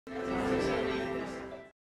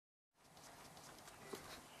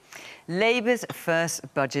Labour's first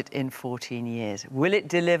budget in 14 years. Will it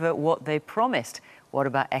deliver what they promised? What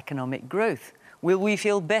about economic growth? Will we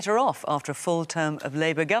feel better off after a full term of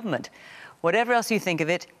Labour government? Whatever else you think of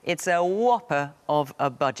it, it's a whopper of a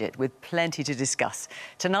budget with plenty to discuss.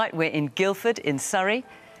 Tonight we're in Guildford in Surrey.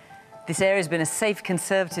 This area has been a safe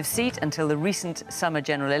Conservative seat until the recent summer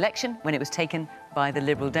general election, when it was taken by the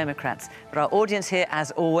Liberal Democrats. But our audience here,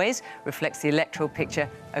 as always, reflects the electoral picture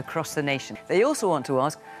across the nation. They also want to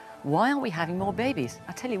ask, why aren't we having more babies?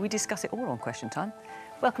 I tell you, we discuss it all on Question Time.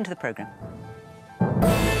 Welcome to the programme.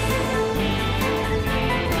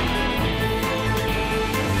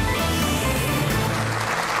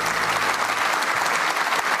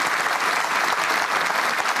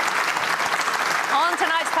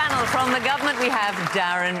 From the government, we have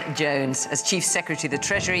Darren Jones. As Chief Secretary of the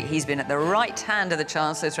Treasury, he's been at the right hand of the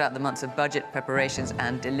Chancellor throughout the months of budget preparations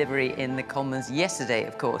and delivery in the Commons yesterday,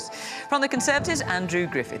 of course. From the Conservatives, Andrew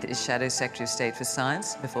Griffith is Shadow Secretary of State for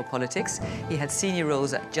Science before politics. He had senior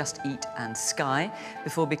roles at Just Eat and Sky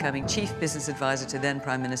before becoming Chief Business Advisor to then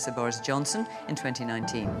Prime Minister Boris Johnson in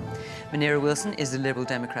 2019. Munira Wilson is the Liberal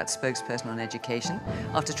Democrat spokesperson on education.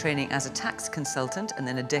 After training as a tax consultant and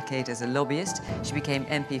then a decade as a lobbyist, she became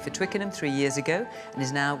MP for Twickenham 3 years ago and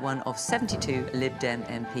is now one of 72 Lib Dem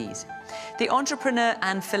MPs. The entrepreneur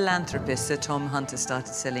and philanthropist Sir Tom Hunter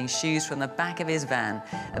started selling shoes from the back of his van,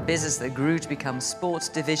 a business that grew to become Sports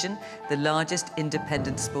Division, the largest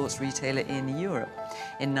independent sports retailer in Europe.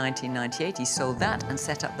 In 1998, he sold that and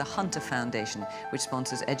set up the Hunter Foundation, which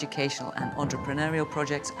sponsors educational and entrepreneurial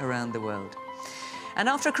projects around the world. And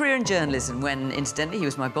after a career in journalism, when, incidentally, he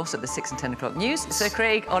was my boss at the 6 and 10 o'clock news, Sir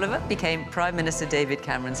Craig Oliver became Prime Minister David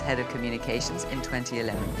Cameron's head of communications in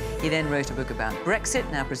 2011. He then wrote a book about Brexit,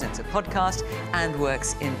 now presents a podcast, and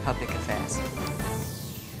works in public affairs.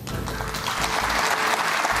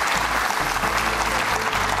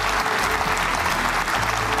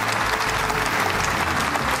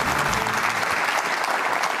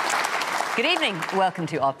 Good evening. Welcome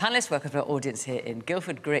to our panellists. Welcome to our audience here in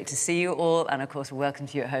Guildford. Great to see you all. And, of course, welcome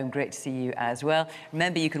to you at home. Great to see you as well.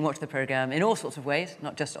 Remember, you can watch the programme in all sorts of ways,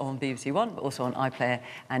 not just on BBC One, but also on iPlayer,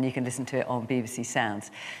 and you can listen to it on BBC Sounds.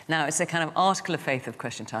 Now, it's a kind of article of faith of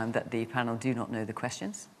Question Time that the panel do not know the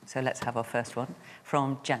questions. So let's have our first one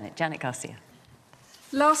from Janet. Janet Garcia.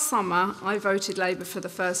 Last summer, I voted Labour for the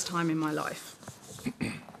first time in my life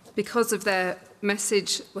because of their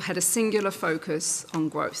message had a singular focus on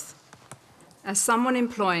growth. As someone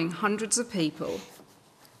employing hundreds of people,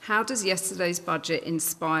 how does yesterday's budget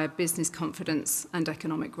inspire business confidence and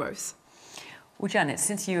economic growth? Well, Janet,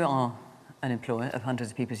 since you are an employer of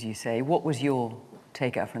hundreds of people, as you say, what was your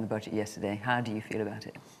takeout from the budget yesterday? How do you feel about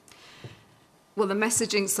it? Well, the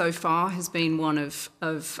messaging so far has been one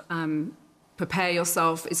of prepare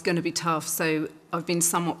yourself, it's going to be tough. So I've been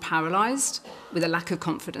somewhat paralysed with a lack of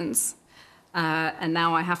confidence. And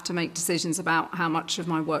now I have to make decisions about how much of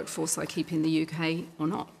my workforce I keep in the UK or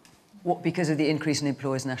not. What, because of the increase in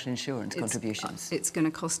employers' national insurance contributions? It's going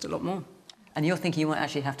to cost a lot more. And you're thinking you might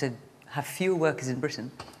actually have to have fewer workers in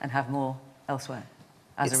Britain and have more elsewhere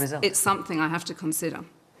as a result? It's something I have to consider.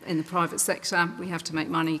 In the private sector, we have to make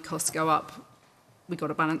money, costs go up. We've got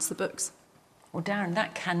to balance the books. Well, Darren,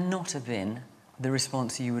 that cannot have been the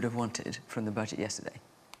response you would have wanted from the budget yesterday.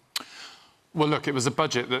 Well, look, it was a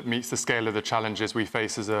budget that meets the scale of the challenges we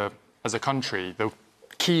face as a country. The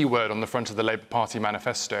key word on the front of the Labour Party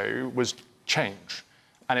manifesto was change.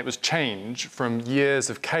 And it was change from years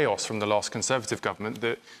of chaos from the last Conservative government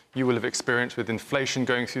that you will have experienced with inflation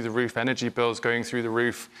going through the roof, energy bills going through the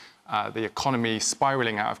roof, the economy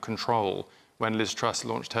spiralling out of control when Liz Truss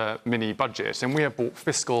launched her mini-budget. And we have brought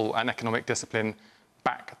fiscal and economic discipline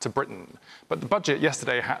back to Britain. But the budget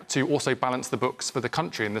yesterday had to also balance the books for the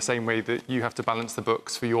country in the same way that you have to balance the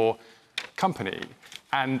books for your company.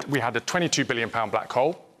 And we had a £22 billion black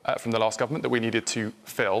hole from the last government that we needed to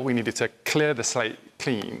fill. We needed to clear the slate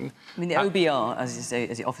clean. I mean, the OBR, as you say,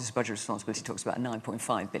 as the Office of Budget Responsibility, talks about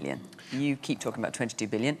 9.5 billion. You keep talking about 22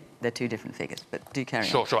 billion. They're two different figures, but do carry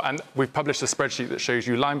on. Sure. And we've published a spreadsheet that shows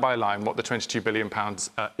you line by line what the £22 billion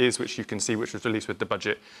is, which you can see, which was released with the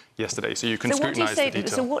budget yesterday. So you can scrutinise the detail.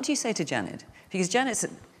 So what do you say to Janet? Because Janet's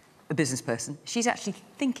a business person. She's actually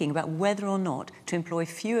thinking about whether or not to employ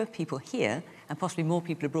fewer people here and possibly more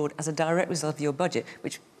people abroad as a direct result of your budget,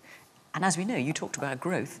 which, and as we know, you talked about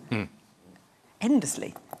growth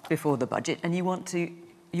endlessly before the budget, and you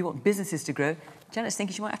want businesses to grow. Janet's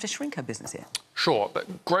thinking she might have to shrink her business here. Sure,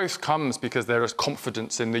 but growth comes because there is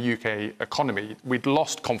confidence in the UK economy. We'd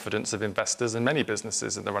lost confidence of investors and many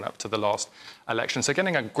businesses in the run-up to the last election. So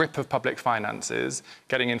getting a grip of public finances,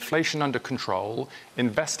 getting inflation under control,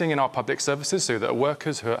 investing in our public services so that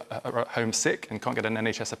workers who are at home sick and can't get an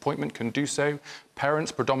NHS appointment can do so,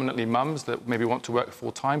 parents, predominantly mums, that maybe want to work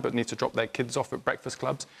full-time but need to drop their kids off at breakfast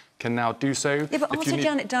clubs can now do so. Yeah, but answer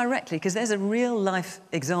Janet directly, because there's a real-life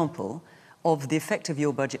example of the effect of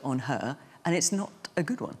your budget on her, and it's not a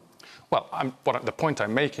good one. Well, the point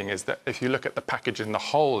I'm making is that if you look at the package in the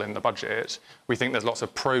whole in the budget, we think there's lots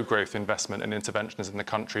of pro-growth investment and interventions in the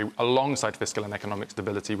country alongside fiscal and economic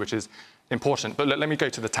stability, which is important. But let me go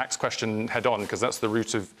to the tax question head on, because that's the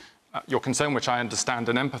root of your concern, which I understand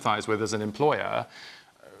and empathise with as an employer.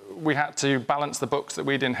 We had to balance the books that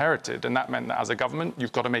we'd inherited, and that meant that as a government,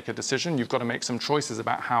 you've got to make a decision, you've got to make some choices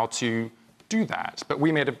about how to do that. But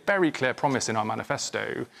we made a very clear promise in our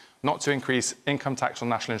manifesto not to increase income tax on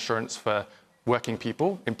national insurance for working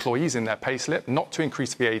people, employees in their payslip, not to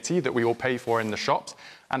increase VAT that we all pay for in the shops,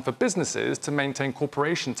 and for businesses to maintain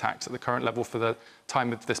corporation tax at the current level for the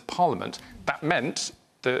time of this Parliament. That meant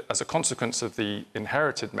that as a consequence of the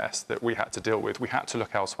inherited mess that we had to deal with, we had to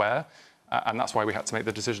look elsewhere, and that's why we had to make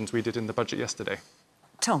the decisions we did in the budget yesterday.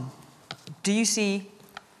 Tom, do you see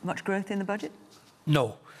much growth in the budget?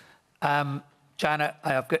 No. Janet,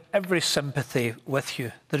 I have got every sympathy with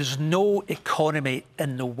you. There is no economy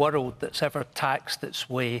in the world that's ever taxed its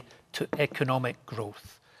way to economic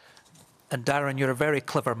growth. And Darren, you're a very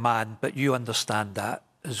clever man, but you understand that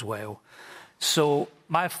as well. So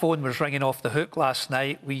my phone was ringing off the hook last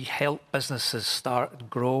night. We help businesses start and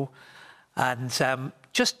grow. And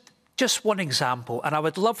just one example, and I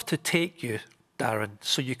would love to take you, Darren,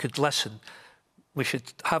 so you could listen. We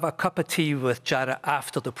should have a cup of tea with Janet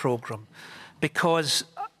after the programme, because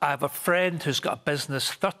I have a friend who's got a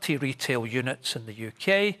business, 30 retail units in the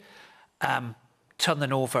UK,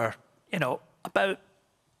 turning over, about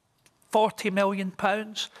 £40 million.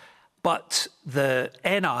 But the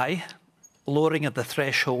NI, lowering of the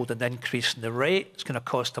threshold and increasing the rate, is going to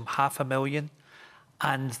cost him £500,000.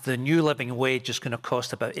 And the new living wage is going to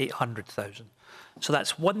cost about £800,000. So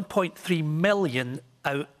that's £1.3 million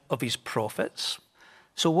out of his profits.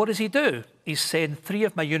 So what does he do? He's saying 3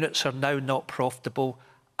 of my units are now not profitable.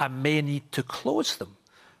 I may need to close them.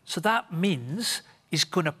 So that means he's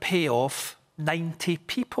going to pay off 90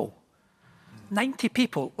 people. 90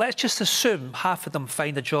 people. Let's just assume half of them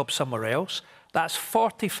find a job somewhere else. That's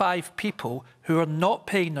 45 people who are not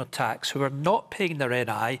paying their tax, who are not paying their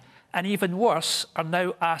NI, and even worse, are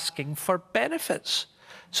now asking for benefits.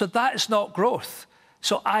 So that is not growth.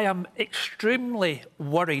 So I am extremely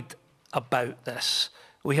worried about this.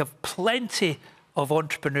 We have plenty of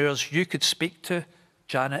entrepreneurs you could speak to.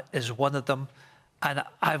 Janet is one of them. And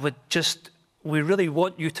we really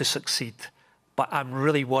want you to succeed, but I'm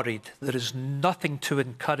really worried. There is nothing to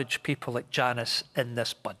encourage people like Janice in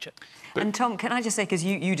this budget. And Tom, can I just say, because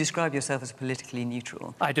you describe yourself as politically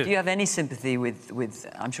neutral. I do. Do you have any sympathy with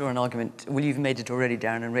I'm sure, an argument, well, you've made it already,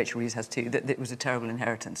 Darren, and Rachel Reeves has too, that it was a terrible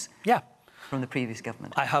inheritance? Yeah. From the previous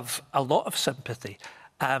government? I have a lot of sympathy.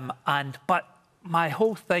 But my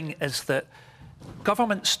whole thing is that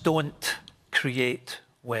governments don't create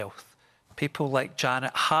wealth. People like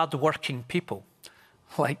Janet, hard-working people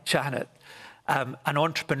like Janet, and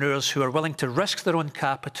entrepreneurs who are willing to risk their own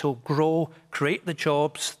capital, grow, create the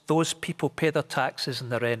jobs, those people pay their taxes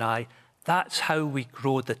and their NI. That's how we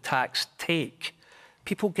grow the tax take.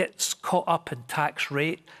 People get caught up in tax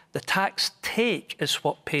rate. The tax take is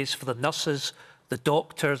what pays for the nurses, the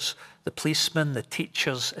doctors, the policemen, the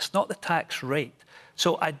teachers. It's not the tax rate.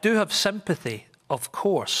 So I do have sympathy, of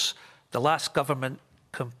course. The last government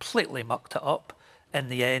completely mucked it up in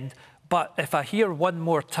the end. But if I hear one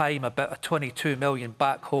more time about a 22 million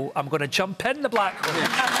black hole, I'm going to jump in the black hole.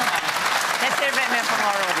 Let's hear a bit more from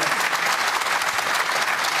our audience.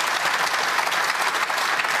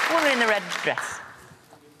 Woman in the red dress.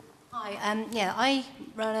 Hi, I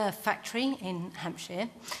run a factory in Hampshire.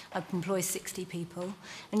 I employ 60 people,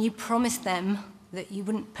 and you promised them that you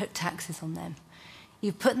wouldn't put taxes on them.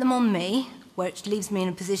 You've put them on me, which leaves me in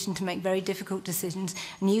a position to make very difficult decisions,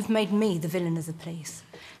 and you've made me the villain of the police.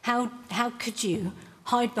 How could you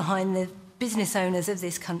hide behind the business owners of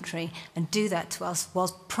this country and do that to us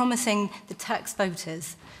whilst promising the tax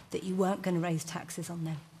voters that you weren't going to raise taxes on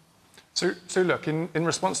them? So look, in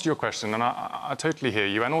response to your question, and I totally hear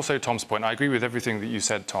you, and also Tom's point, I agree with everything that you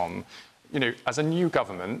said, Tom. you know, as a new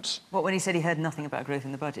government... What, when he said he heard nothing about growth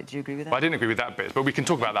in the budget, do you agree with that? Well, I didn't agree with that bit, but we can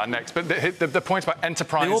talk about that next. But the point about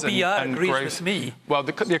enterprise and agrees growth... with me. Well,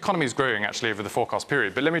 the economy is growing, actually, over the forecast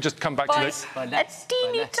period. But let me just come back to a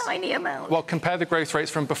teeny tiny amount. Well, compare the growth rates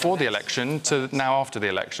from before the election to now after the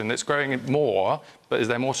election. It's growing more, but is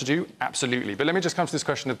there more to do? Absolutely. But let me just come to this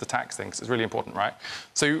question of the tax thing, because it's really important, right?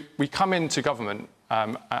 So we come into government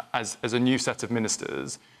as a new set of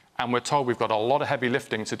ministers, and we're told we've got a lot of heavy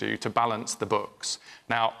lifting to do to balance the books.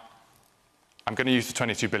 Now, I'm going to use the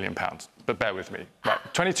 £22 billion, but bear with me. Right,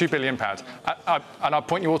 £22 billion. And I'll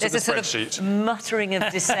point you all to the spreadsheet. There's a sort of muttering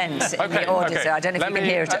of dissent in the audience. I don't know if you can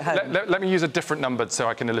hear it at home. Let me use a different number so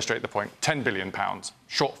I can illustrate the point. £10 billion,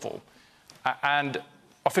 shortfall. And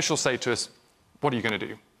officials say to us, what are you going to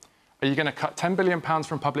do? Are you going to cut £10 billion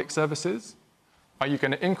from public services? Are you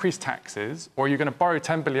going to increase taxes? Or are you going to borrow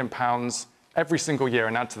 £10 billion every single year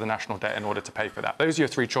and add to the national debt in order to pay for that? Those are your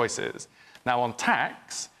three choices. Now, on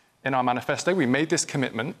tax, in our manifesto, we made this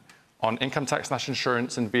commitment on income tax, national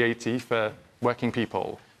insurance and VAT for working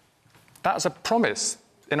people. That's a promise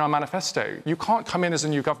in our manifesto. You can't come in as a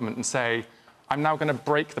new government and say, I'm now going to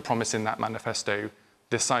break the promise in that manifesto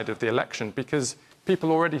this side of the election, because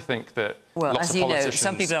people already think that well, lots as of you politicians know,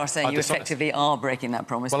 some people are saying you effectively are breaking that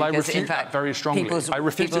promise. Well, because, I refute in fact, that very strongly. I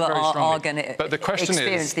refute people it very strongly. Are going to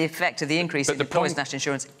experience the effect of the increase in employees' national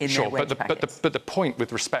insurance in their wage packets. But the point,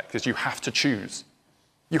 with respect, is you have to choose.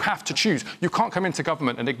 You have to choose. You can't come into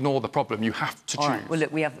government and ignore the problem. You have to choose. All right. Well,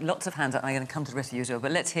 look, we have lots of hands up. I'm going to come to the rest of you as well.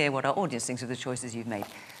 But let's hear what our audience thinks of the choices you've made.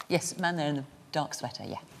 Yes, man there in the dark sweater,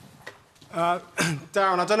 yeah.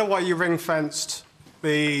 Darren, I don't know why you ring-fenced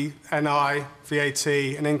the NI, VAT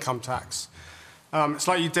and income tax. It's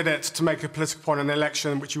like you did it to make a political point in an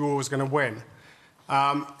election which you were always going to win.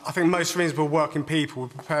 I think most reasonable working people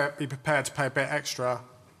would be prepared to pay a bit extra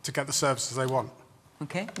to get the services they want.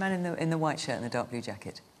 OK. Man in the white shirt and the dark blue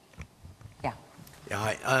jacket. Yeah.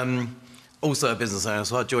 Yeah, hi. Also a business owner,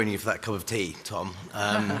 so I'll join you for that cup of tea, Tom.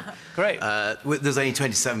 Great. There's only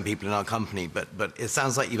 27 people in our company, but it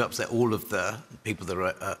sounds like you've upset all of the people that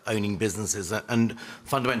are owning businesses. And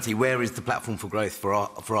fundamentally, where is the platform for growth for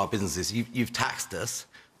our businesses? You've taxed us,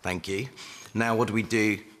 thank you. Now, what do we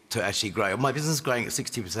do to actually grow? My business is growing at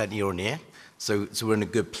 60% year on year, so we're in a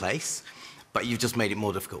good place, but you've just made it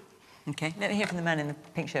more difficult. OK. Let me hear from the man in the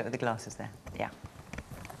pink shirt with the glasses there. Yeah.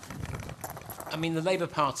 I mean, the Labour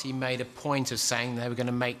Party made a point of saying they were going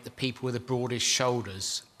to make the people with the broadest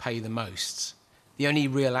shoulders pay the most. The only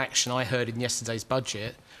real action I heard in yesterday's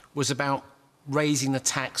budget was about raising the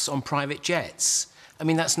tax on private jets. I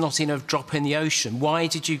mean, that's not a drop in the ocean. Why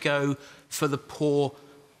did you go for the poor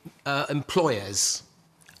employers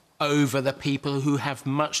over the people who have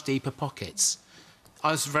much deeper pockets?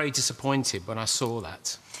 I was very disappointed when I saw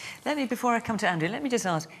that. Let me, before I come to Andrew, let me just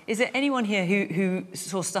ask, is there anyone here who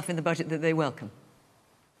saw stuff in the budget that they welcome?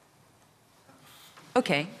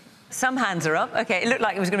 OK. Some hands are up. OK, it looked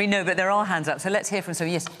like it was going to be no, but there are hands up. So let's hear from some.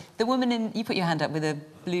 Yes, the woman in... You put your hand up with a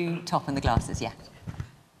blue top and the glasses, yeah.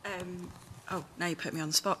 Oh, now you put me on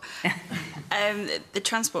the spot. The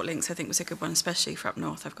transport links, I think, was a good one, especially for up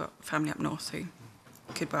north. I've got family up north who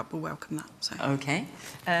will welcome that. So. OK.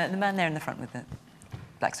 The man there in the front with the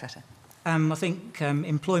black sweater. I think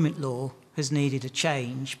employment law has needed a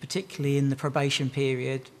change, particularly in the probation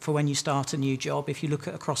period for when you start a new job. If you look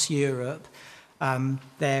at across Europe,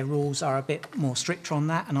 their rules are a bit more stricter on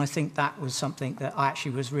that, and I think that was something that I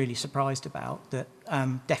actually was really surprised about, that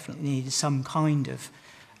definitely needed some kind of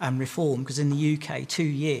reform, because in the UK, 2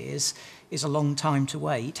 years is a long time to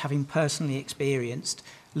wait. Having personally experienced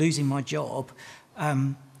losing my job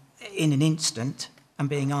in an instant and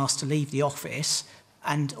being asked to leave the office,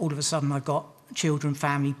 and all of a sudden I've got children,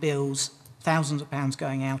 family, bills, thousands of pounds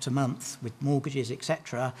going out a month with mortgages,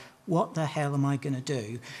 etc. What the hell am I going to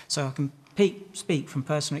do? So I can speak from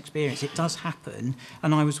personal experience. It does happen,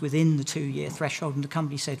 and I was within the 2-year threshold, and the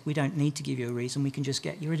company said, we don't need to give you a reason, we can just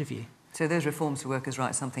get rid of you. So those reforms to workers'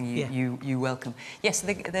 rights, something you welcome. Yes,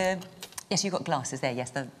 yes, you've got glasses there. Yes,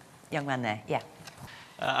 the young man there. Yeah.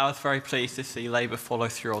 I was very pleased to see Labour follow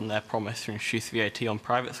through on their promise to introduce VAT on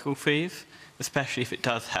private school fees, especially if it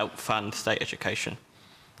does help fund state education.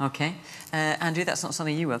 OK. Andrew, that's not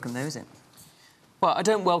something you welcome, though, is it? Well, I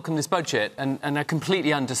don't welcome this budget, and I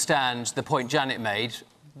completely understand the point Janet made.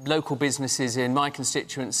 Local businesses in my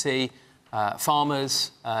constituency,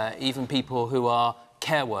 farmers, even people who are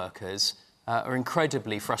care workers, are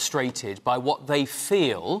incredibly frustrated by what they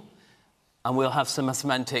feel, and we'll have some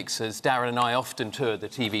semantics as Darren and I often tour the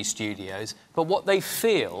TV studios, but what they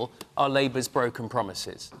feel are Labour's broken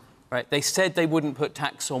promises. Right? They said they wouldn't put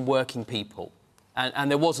tax on working people.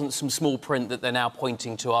 And there wasn't some small print that they're now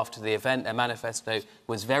pointing to after the event. Their manifesto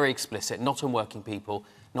was very explicit, not on working people,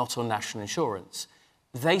 not on national insurance.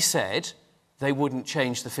 They said they wouldn't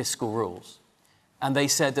change the fiscal rules. And they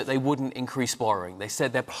said that they wouldn't increase borrowing. They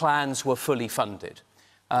said their plans were fully funded.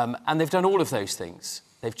 And they've done all of those things.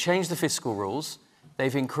 They've changed the fiscal rules.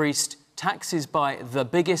 They've increased taxes by the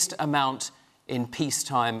biggest amount in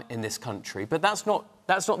peacetime in this country. But that's not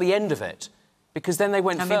the end of it. Because then they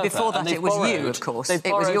went further. I mean, before that, it was you, of course. It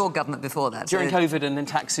was your government before that. During COVID, and then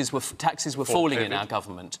taxes were falling in our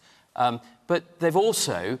government. But they've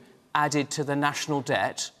also added to the national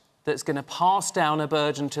debt that's going to pass down a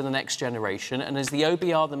burden to the next generation, and as the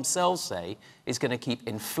OBR themselves say, is going to keep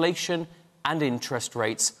inflation and interest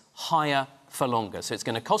rates higher for longer. So it's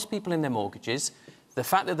going to cost people in their mortgages. The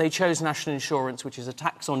fact that they chose national insurance, which is a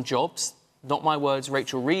tax on jobs, not my words,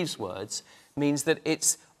 Rachel Reeves' words, means that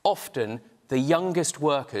it's often the youngest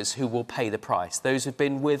workers who will pay the price. Those who've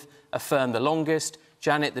been with a firm the longest.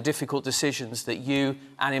 Janet, the difficult decisions that you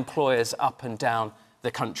and employers up and down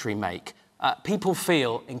the country make. People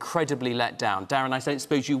feel incredibly let down. Darren, I don't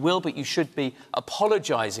suppose you will, but you should be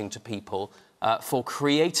apologising to people for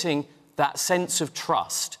creating that sense of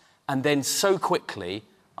trust and then so quickly,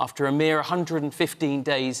 after a mere 115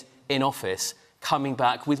 days in office, coming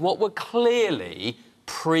back with what were clearly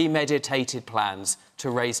premeditated plans to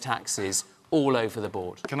raise taxes all over the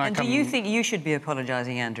board. And do you think you should be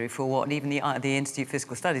apologising, Andrew, for what even the Institute for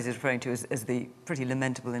Fiscal Studies is referring to as the pretty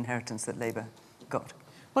lamentable inheritance that Labour got?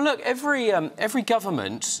 Well, look, every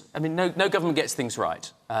government, I mean, no government gets things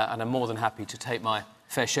right, and I'm more than happy to take my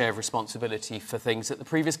fair share of responsibility for things that the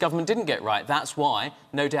previous government didn't get right. That's why,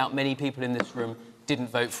 no doubt, many people in this room didn't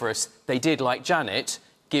vote for us. They did, like Janet,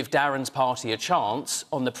 give Darren's party a chance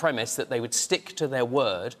on the premise that they would stick to their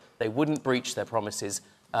word, they wouldn't breach their promises,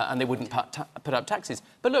 and they wouldn't put up taxes.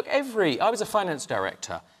 But look, I was a finance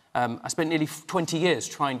director. I spent nearly 20 years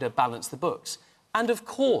trying to balance the books. And of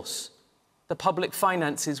course, the public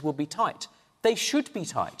finances will be tight. They should be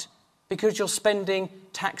tight because you're spending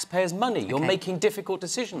taxpayers' money. You're making difficult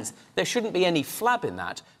decisions. There shouldn't be any flab in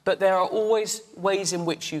that, but there are always ways in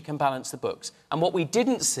which you can balance the books. And what we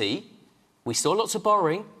didn't see, we saw lots of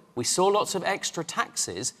borrowing, we saw lots of extra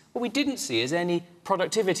taxes. What we didn't see is any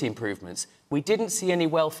productivity improvements. We didn't see any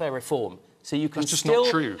welfare reform. So you can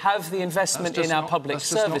still have the investment in our public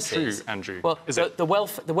services. That's just not true, Andrew. Well,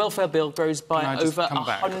 the welfare bill grows by over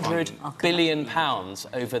 £100 billion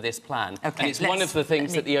over this plan. Okay, and it's one of the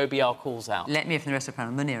things that the OBR calls out. Let me hear from the rest of the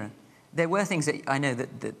panel. Munira, there were things that I know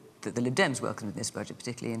that the Lib Dems welcomed in this budget,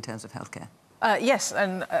 particularly in terms of healthcare. Yes,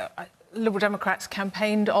 and Liberal Democrats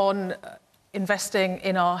campaigned on investing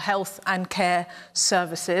in our health and care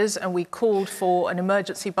services, and we called for an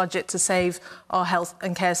emergency budget to save our health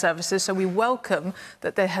and care services. So we welcome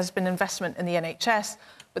that there has been investment in the NHS,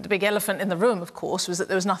 but the big elephant in the room, of course, was that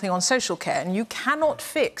there was nothing on social care. And you cannot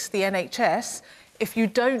fix the NHS if you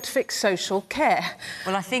don't fix social care.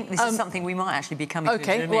 Well, I think this is something we might actually be coming to.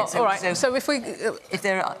 OK, well, all right. So if we... if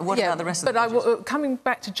there are, what about the rest of the budget? Coming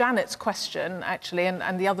back to Janet's question, actually,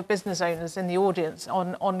 and the other business owners in the audience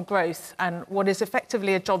on growth and what is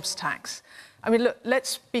effectively a jobs tax. I mean, look,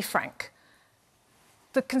 let's be frank.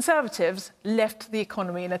 The Conservatives left the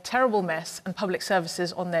economy in a terrible mess and public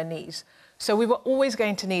services on their knees. So we were always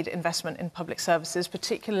going to need investment in public services,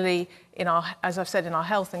 particularly in our, as I've said, in our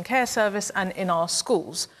health and care service and in our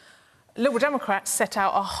schools. Liberal Democrats set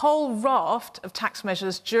out a whole raft of tax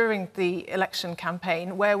measures during the election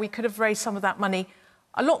campaign where we could have raised some of that money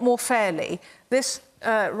a lot more fairly. This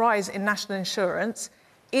rise in national insurance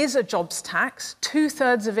is a jobs tax.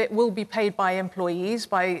 2/3 of it will be paid by employees,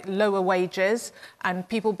 by lower wages and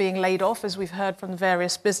people being laid off, as we've heard from the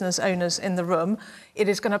various business owners in the room. It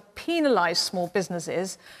is going to penalise small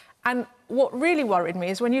businesses. And what really worried me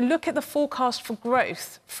is when you look at the forecast for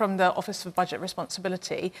growth from the Office for Budget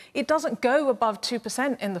Responsibility, it doesn't go above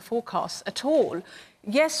 2% in the forecast at all.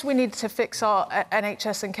 Yes, we need to fix our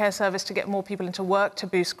NHS and care service to get more people into work to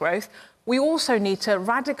boost growth. We also need to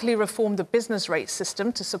radically reform the business rate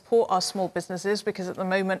system to support our small businesses because at the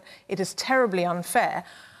moment it is terribly unfair.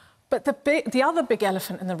 But the other big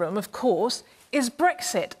elephant in the room, of course, is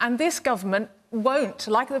Brexit. And this government won't,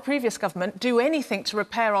 like the previous government, do anything to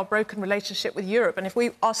repair our broken relationship with Europe. And if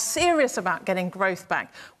we are serious about getting growth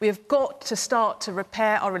back, we have got to start to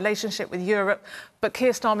repair our relationship with Europe. But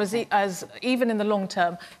Keir Starmer, even in the long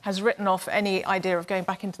term, has written off any idea of going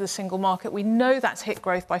back into the single market. We know that's hit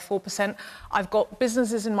growth by 4%. I've got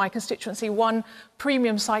businesses in my constituency. One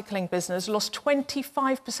premium cycling business lost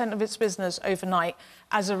 25% of its business overnight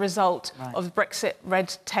as a result of Brexit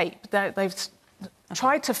red tape. They've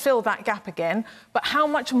tried to fill that gap again, but how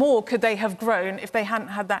much more could they have grown if they hadn't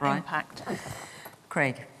had that impact?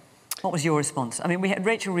 Craig, what was your response? I mean, we had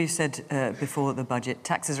Rachel Reeves said before the budget,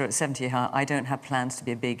 taxes are at 70 high. I don't have plans to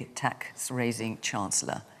be a big tax-raising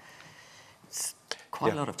chancellor. It's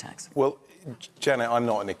quite a lot of tax. Well, Janet, I'm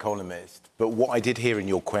not an economist, but what I did hear in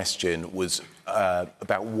your question was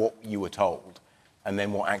about what you were told and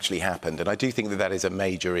then what actually happened. And I do think that that is a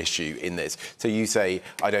major issue in this. So you say,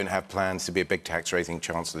 I don't have plans to be a big tax-raising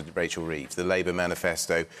chancellor, Rachel Reeves. The Labour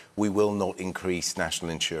manifesto, we will not increase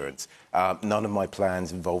national insurance. None of my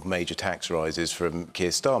plans involve major tax rises from Keir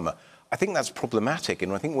Starmer. I think that's problematic.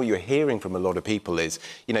 And I think what you're hearing from a lot of people is,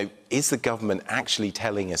 you know, is the government actually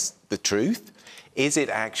telling us the truth? Is it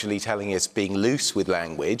actually telling us being loose with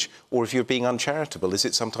language? Or if you're being uncharitable, does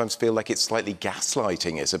it sometimes feel like it's slightly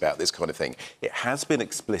gaslighting us about this kind of thing? It has been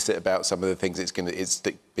explicit about some of the things it's going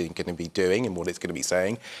to be doing and what it's going to be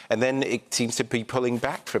saying. And then it seems to be pulling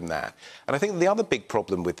back from that. And I think the other big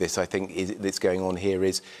problem with this, I think, that's going on here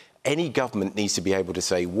is any government needs to be able to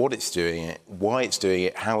say what it's doing it, why it's doing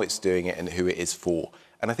it, how it's doing it, and who it is for.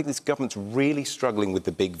 And I think this government's really struggling with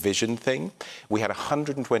the big vision thing. We had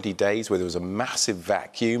 120 days where there was a massive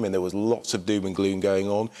vacuum and there was lots of doom and gloom going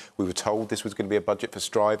on. We were told this was going to be a budget for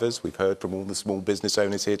strivers. We've heard from all the small business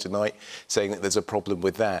owners here tonight saying that there's a problem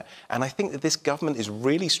with that. And I think that this government is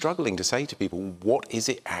really struggling to say to people, what is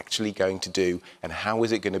it actually going to do and how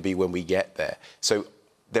is it going to be when we get there? So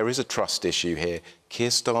there is a trust issue here. Keir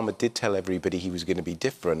Starmer did tell everybody he was going to be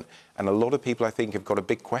different. And a lot of people, I think, have got a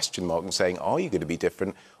big question mark and saying, are you going to be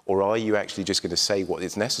different? Or are you actually just going to say what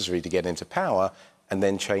is necessary to get into power and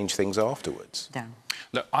then change things afterwards? Dan.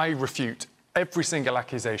 Look, I refute every single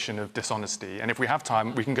accusation of dishonesty. And if we have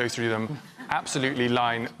time, we can go through them absolutely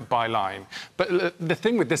line by line. But the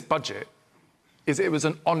thing with this budget is it was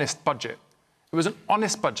an honest budget. It was an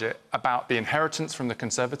honest budget about the inheritance from the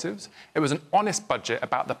Conservatives. It was an honest budget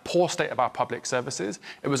about the poor state of our public services.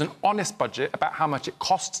 It was an honest budget about how much it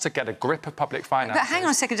costs to get a grip of public finances. But hang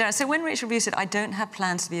on a second, Darren. So when Rachel Reeves said, I don't have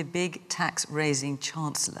plans to be a big tax-raising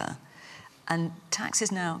chancellor, and tax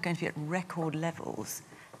is now going to be at record levels,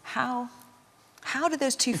 how do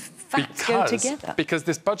those two facts go together? Because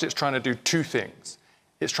this budget's trying to do two things.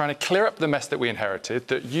 It's trying to clear up the mess that we inherited,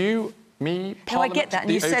 that you... Me, Parliament, no, I get that,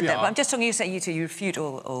 and you said OBR. that, but I'm just talking, you say you refute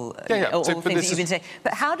all things that you've been saying.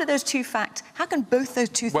 But how do those two facts, how can both those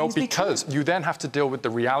two things be true? Well, because you then have to deal with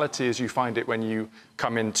the reality as you find it when you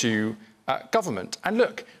come into government. And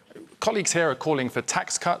look, colleagues here are calling for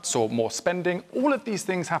tax cuts or more spending. All of these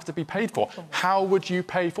things have to be paid for. How would you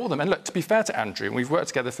pay for them? And look, to be fair to Andrew, and we've worked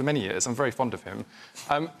together for many years, I'm very fond of him.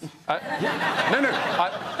 Not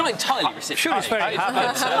entirely reciprocating. Sure, it's very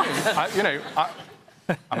happy.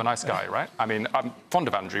 I'm a nice guy, right? I mean, I'm fond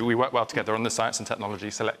of Andrew. We work well together on the Science and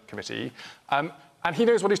Technology Select Committee. And he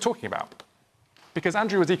knows what he's talking about. Because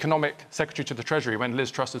Andrew was Economic Secretary to the Treasury when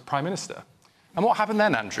Liz Truss was Prime Minister. And what happened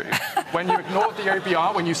then, Andrew? When you ignored the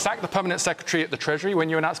OBR, when you sacked the Permanent Secretary at the Treasury, when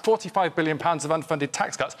you announced £45 billion of unfunded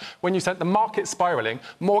tax cuts, when you sent the market spiralling,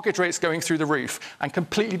 mortgage rates going through the roof, and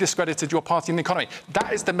completely discredited your party and the economy.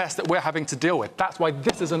 That is the mess that we're having to deal with. That's why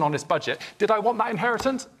this is an honest budget. Did I want that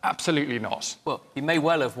inheritance? Absolutely not. Well, you may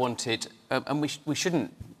well have wanted, and we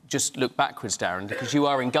shouldn't just look backwards, Darren, because you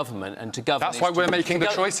are in government, and to govern... That's why we're making the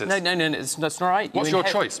choices. No, that's not right. What's your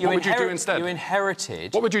choice? What would you do instead? You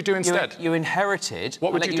inherited... What would you do instead? You inherited...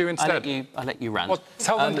 What would you do instead? I'll let you rant. Well,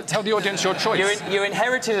 tell the audience your choice. You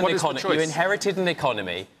inherited an economy. You inherited an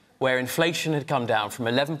economy where inflation had come down from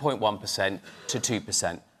 11.1% to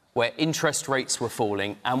 2%, where interest rates were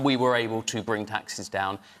falling, and we were able to bring taxes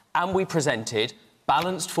down, and we presented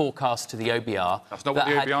balanced forecasts to the OBR. That's not what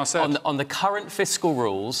the OBR said. On the current fiscal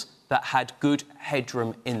rules that had good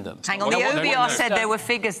headroom in them. Hang on, the OBR said there were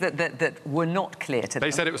figures that were not clear to them.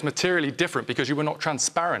 They said it was materially different because you were not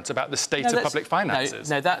transparent about the state of public finances.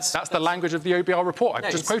 That's the language of the OBR report.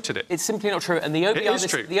 I've just quoted it. It's simply not true. And the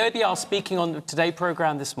OBR speaking on the Today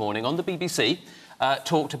programme this morning on the BBC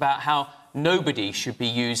talked about how nobody should be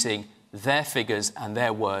using their figures and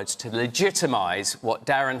their words to legitimise what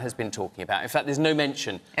Darren has been talking about. In fact, there's no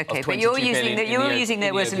mention of 22 but you're billion using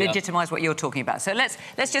their words to legitimise what you're talking about. So let's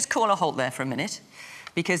just call a halt there for a minute,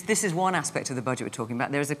 because this is one aspect of the budget we're talking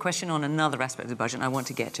about. There is a question on another aspect of the budget I want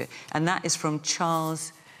to get to, and that is from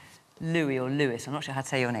Charles Louis, or Lewis. I'm not sure how to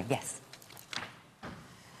say your name. Yes.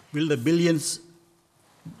 Will the billions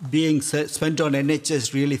being spent on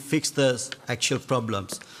NHS really fix the actual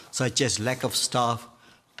problems, such as lack of staff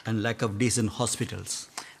and lack of decent hospitals?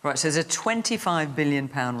 Right, so there's a £25 billion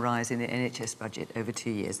rise in the NHS budget over 2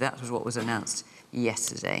 years. That was what was announced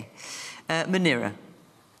yesterday. Munira.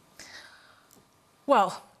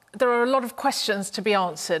 Well, there are a lot of questions to be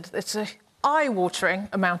answered. It's an eye-watering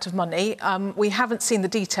amount of money. We haven't seen the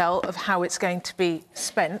detail of how it's going to be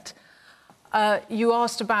spent. You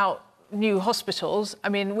asked about new hospitals. I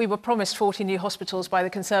mean, we were promised 40 new hospitals by the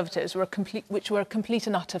Conservatives, which were a complete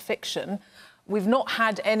and utter fiction. We've not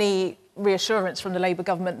had any reassurance from the Labour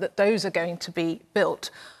government that those are going to be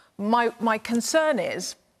built. My concern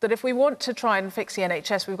is that if we want to try and fix the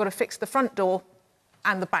NHS, we've got to fix the front door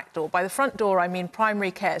and the back door. By the front door, I mean primary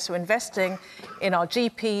care, so investing in our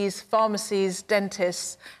GPs, pharmacies,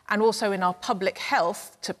 dentists, and also in our public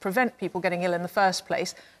health to prevent people getting ill in the first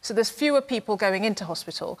place, so there's fewer people going into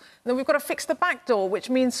hospital. And then we've got to fix the back door, which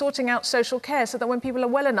means sorting out social care so that when people are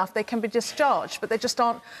well enough, they can be discharged, but there just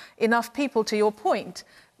aren't enough people, to your point,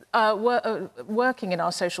 working in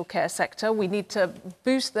our social care sector. We need to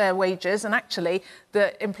boost their wages, and actually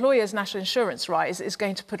the employers' national insurance rise is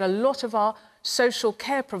going to put a lot of our social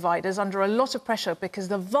care providers under a lot of pressure, because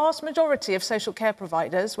the vast majority of social care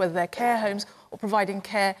providers, whether they're care homes or providing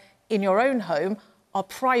care in your own home, are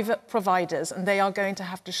private providers, and they are going to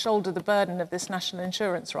have to shoulder the burden of this national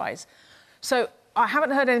insurance rise. So I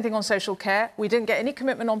haven't heard anything on social care. We didn't get any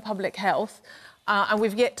commitment on public health. And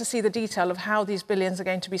we've yet to see the detail of how these billions are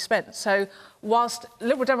going to be spent. So whilst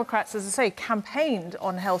Liberal Democrats, as I say, campaigned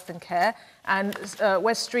on health and care, and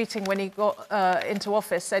Wes Streeting, when he got into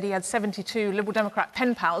office, said he had 72 Liberal Democrat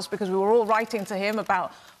pen pals because we were all writing to him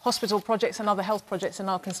about hospital projects and other health projects in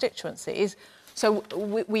our constituencies. So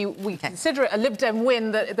we consider it a Lib Dem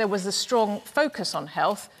win that there was a strong focus on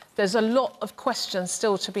health. There's a lot of questions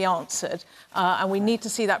still to be answered, and we need to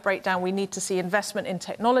see that breakdown. We need to see investment in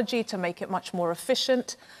technology to make it much more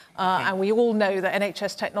efficient, and we all know that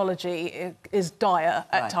NHS technology is dire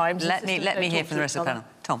at times. Let me hear from the rest of the panel.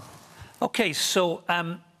 Tom. OK, so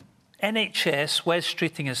NHS, Wes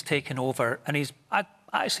Streeting has taken over, and I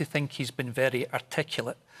actually think he's been very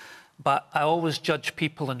articulate, but I always judge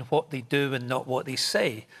people in what they do and not what they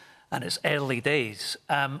say, and it's early days.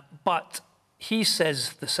 But he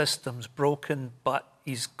says the system's broken, but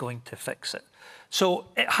he's going to fix it. So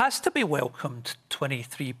it has to be welcomed,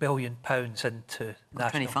 £23 billion into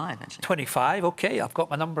national... 25, actually. 25, OK, I've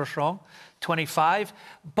got my numbers wrong. 25,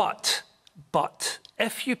 but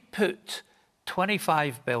if you put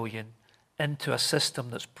 25 billion into a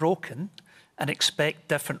system that's broken and expect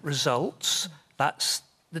different results, that's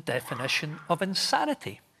the definition of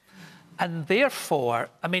insanity. And therefore,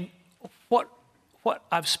 I mean, what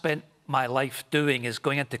I've spent my life doing is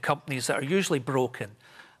going into companies that are usually broken,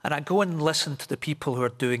 and I go and listen to the people who are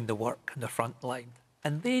doing the work in the front line,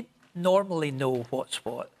 and they normally know what's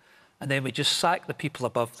what, and then we just sack the people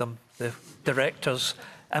above them, the directors,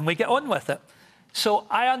 and we get on with it. So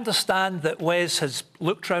I understand that Wes has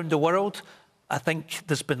looked around the world. I think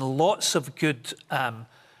there's been lots of good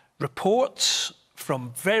reports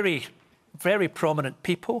from very, very prominent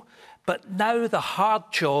people. But now the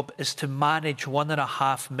hard job is to manage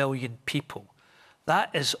 1.5 million people. That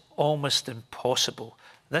is almost impossible.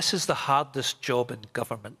 This is the hardest job in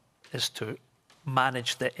government, is to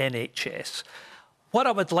manage the NHS. What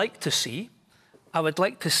I would like to see, I would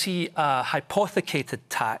like to see a hypothecated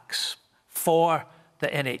tax for the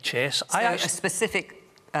NHS. So a specific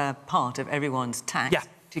part of everyone's tax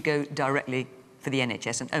to go directly for the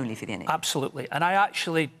NHS and only for the NHS? Absolutely. And I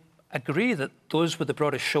actually agree that those with the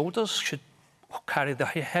broadest shoulders should carry the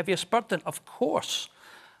heaviest burden, of course.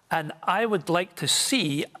 And I would like to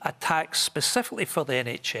see a tax specifically for the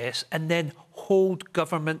NHS and then hold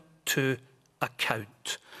government to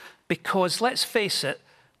account. Because let's face it,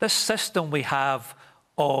 this system we have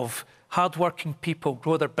of hard-working people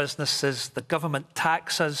grow their businesses, the government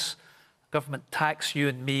tax us, government tax you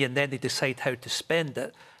and me, and then they decide how to spend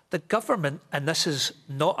it. The government, and this is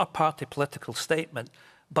not a party political statement,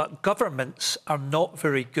 but governments are not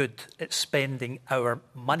very good at spending our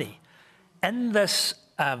money. In this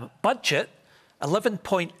budget,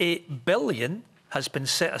 11.8 billion has been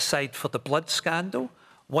set aside for the blood scandal.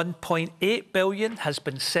 1.8 billion has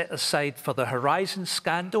been set aside for the Horizon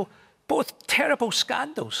scandal. Both terrible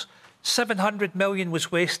scandals. 700 million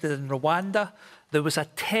was wasted in Rwanda. There was a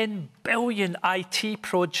 10 billion IT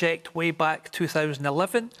project way back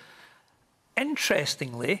 2011.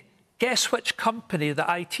 Interestingly, guess which company the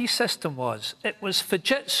IT system was? It was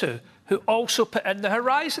Fujitsu, who also put in the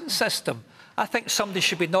Horizon system. I think somebody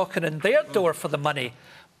should be knocking on their door for the money.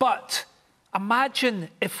 But imagine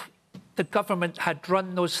if the government had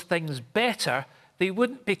run those things better, they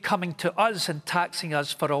wouldn't be coming to us and taxing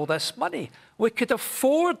us for all this money. We could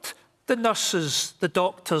afford the nurses, the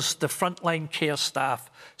doctors, the frontline care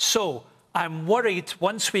staff. So I'm worried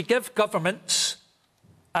once we give governments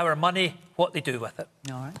our money, what they do with it.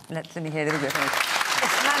 All right. Let me hear a little bit from you.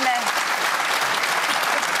 down there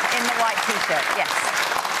in the white T-shirt, yes.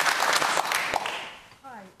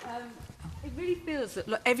 Hi. It really feels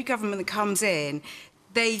that every government that comes in,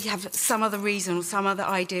 they have some other reason or some other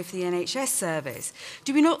idea for the NHS service.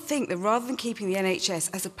 Do we not think that rather than keeping the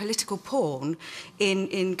NHS as a political pawn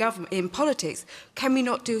in government, in politics, can we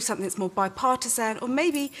not do something that's more bipartisan or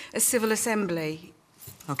maybe a civil assembly?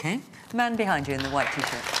 OK. The man behind you in the white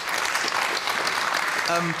T-shirt.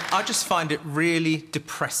 I just find it really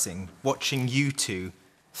depressing watching you two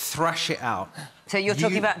thrash it out. So you're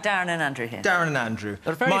talking about Darren and Andrew here? Darren and Andrew.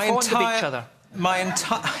 They're very fond of each other.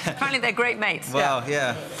 Apparently they're great mates. Well,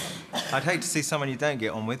 yeah. I'd hate to see someone you don't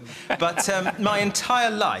get on with. But my entire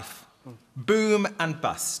life, boom and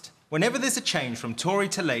bust. Whenever there's a change from Tory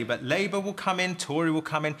to Labour, Labour will come in, Tory will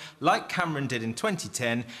come in, like Cameron did in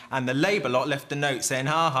 2010, and the Labour lot left a note saying,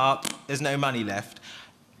 ha, there's no money left.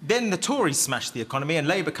 Then the Tories smash the economy and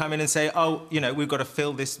Labour come in and say, oh, you know, we've got to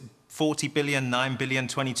fill this 40 billion, 9 billion,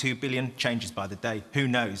 22 billion, changes by the day. Who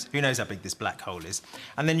knows? Who knows how big this black hole is?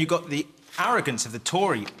 And then you've got the arrogance of the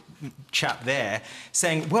Tory chap there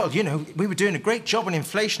saying, well, you know, we were doing a great job on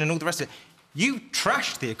inflation and all the rest of it. You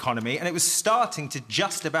trashed the economy and it was starting to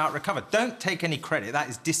just about recover. Don't take any credit. That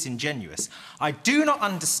is disingenuous. I do not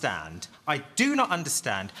understand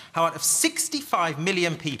how out of 65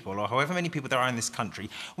 million people, or however many people there are in this country,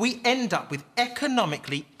 we end up with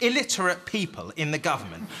economically illiterate people in the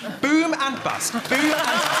government. Boom and bust, boom and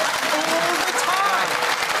bust, all the time.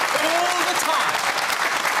 All the time.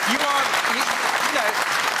 You know,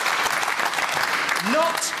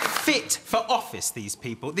 not fit for office, these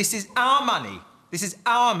people. This is our money. This is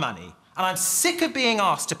our money. And I'm sick of being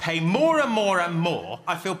asked to pay more and more and more.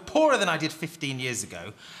 I feel poorer than I did 15 years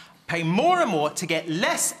ago. Pay more and more to get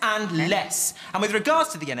less and less. And with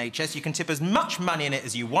regards to the NHS, you can tip as much money in it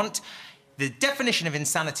as you want. The definition of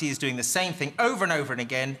insanity is doing the same thing over and over and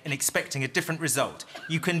again and expecting a different result.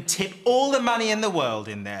 You can tip all the money in the world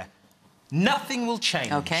in there. Nothing will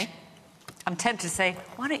change. OK. I'm tempted to say,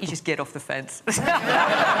 why don't you just get off the fence?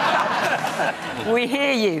 We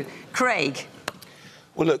hear you. Craig.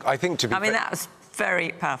 Well, look, I think to be... I mean, that was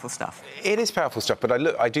very powerful stuff. It is powerful stuff,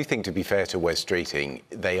 but I do think, to be fair to Wes Streeting,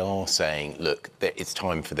 they are saying, look, it's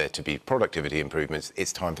time for there to be productivity improvements,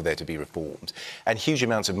 it's time for there to be reforms. And huge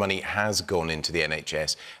amounts of money has gone into the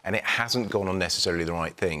NHS, and it hasn't gone on necessarily the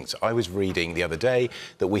right things. I was reading the other day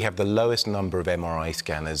that we have the lowest number of MRI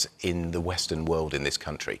scanners in the Western world in this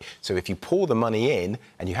country. So if you pour the money in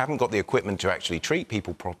and you haven't got the equipment to actually treat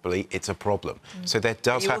people properly, it's a problem. So there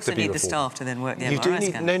does have to be reform. You also need the staff to then work the MRI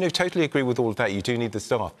scanners. No, totally agree with all of that. You do need the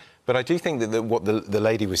staff. But I do think that what the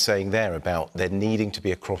lady was saying there about there needing to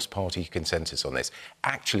be a cross-party consensus on this,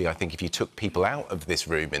 actually, I think if you took people out of this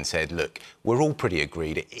room and said, look, we're all pretty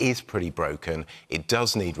agreed, it is pretty broken, it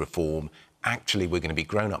does need reform, actually we're going to be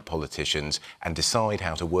grown-up politicians and decide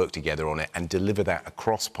how to work together on it and deliver that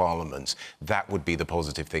across Parliament, that would be the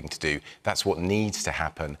positive thing to do. That's what needs to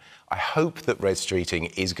happen. I hope that Red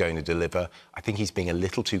Streeting is going to deliver. I think he's being a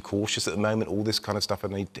little too cautious at the moment, all this kind of stuff. I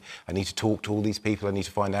need to talk to all these people, I need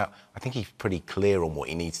to find out. I think he's pretty clear on what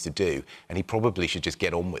he needs to do, and he probably should just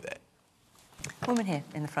get on with it. Woman here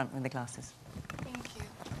in the front with the glasses. Thank you.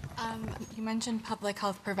 You mentioned public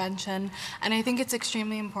health prevention, and I think it's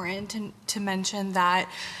extremely important to mention that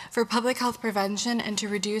for public health prevention and to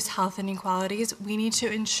reduce health inequalities, we need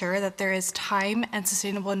to ensure that there is time and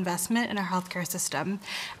sustainable investment in our healthcare system.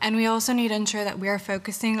 And we also need to ensure that we are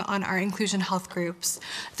focusing on our inclusion health groups,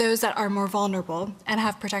 those that are more vulnerable and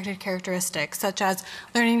have protected characteristics, such as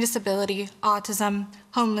learning disability, autism,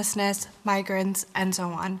 homelessness, migrants, and so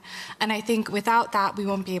on. And I think without that, we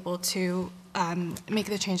won't be able to make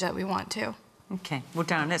the change that we want to. OK. Well,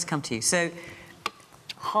 Darren, let's come to you. So,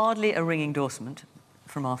 hardly a ringing endorsement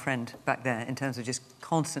from our friend back there in terms of just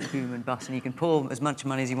constant boom and bust, and you can pour as much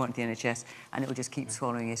money as you want into the NHS and it will just keep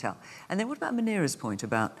swallowing it up. And then what about Munira's point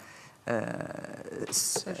about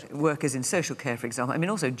workers in social care, for example? I mean,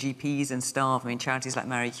 also GPs and staff, I mean, charities like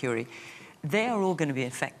Marie Curie, they are all going to be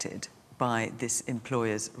affected by this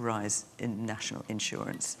employer's rise in national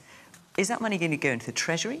insurance. Is that money going to go into the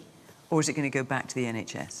Treasury, or is it going to go back to the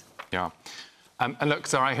NHS? Yeah. And look,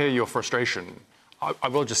 sir, I hear your frustration. I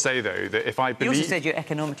will just say, though, that if I believe... You also said you're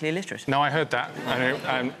economically illiterate. No, I heard that. I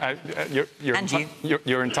know,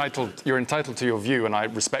 you're entitled to your view, and I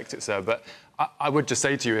respect it, sir. But I would just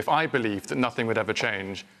say to you, if I believed that nothing would ever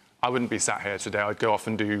change, I wouldn't be sat here today. I'd go off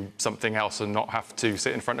and do something else and not have to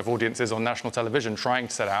sit in front of audiences on national television trying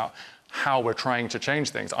to set out how we're trying to change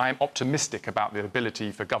things. I am optimistic about the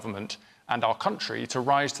ability for government and our country to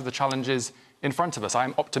rise to the challenges in front of us. I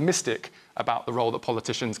am optimistic about the role that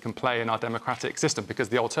politicians can play in our democratic system, because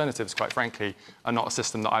the alternatives, quite frankly, are not a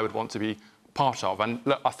system that I would want to be part of. And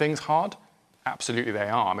look, are things hard? Absolutely they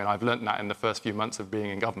are. I mean, I've learnt that in the first few months of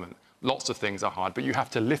being in government. Lots of things are hard, but you have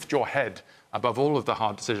to lift your head above all of the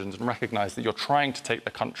hard decisions and recognise that you're trying to take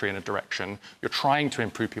the country in a direction, you're trying to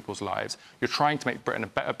improve people's lives, you're trying to make Britain a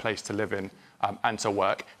better place to live in and to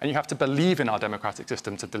work, and you have to believe in our democratic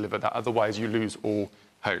system to deliver that, otherwise you lose all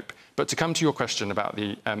hope. But to come to your question about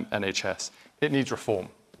the NHS, it needs reform.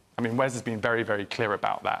 I mean, Wes has been very, very clear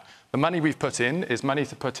about that. The money we've put in is money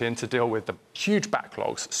to put in to deal with the huge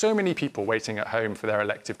backlogs. So many people waiting at home for their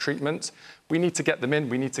elective treatments. We need to get them in,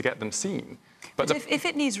 we need to get them seen. But if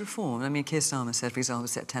it needs reform, I mean, Keir Starmer said, for example,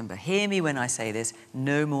 September, hear me when I say this,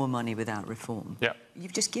 no more money without reform. Yeah.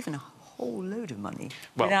 You've just given a whole load of money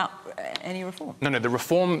without any reform. No, the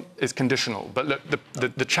reform is conditional. But look,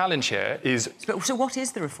 the challenge here is... So what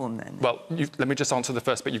is the reform then? Well, let me just answer the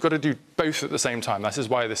first bit. You've got to do both at the same time. This is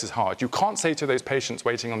why this is hard. You can't say to those patients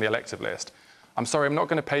waiting on the elective list, I'm sorry, I'm not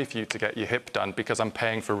going to pay for you to get your hip done because I'm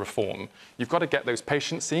paying for reform. You've got to get those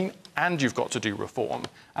patients seen and you've got to do reform.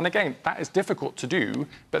 And again, that is difficult to do,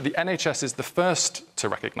 but the NHS is the first to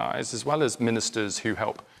recognise, as well as ministers who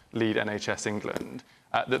help lead NHS England,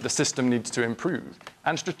 that the system needs to improve.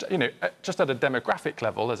 And just at a demographic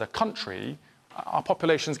level, as a country, our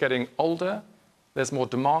population's getting older, there's more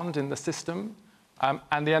demand in the system,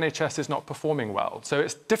 and the NHS is not performing well. So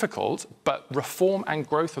it's difficult, but reform and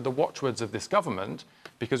growth are the watchwords of this government,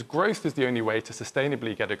 because growth is the only way to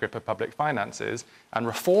sustainably get a grip of public finances, and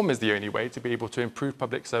reform is the only way to be able to improve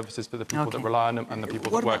public services for the people that rely on them and the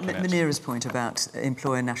people that work in it. What about Munira's point about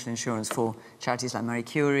employer national insurance for charities like Marie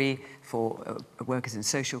Curie, for workers in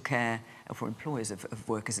social care, for employers of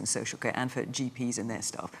workers in social care, and for GPs and their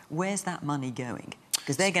staff? Where's that money going?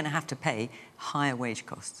 Because they're going to have to pay higher wage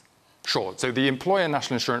costs. Sure. So the employer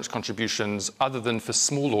national insurance contributions, other than for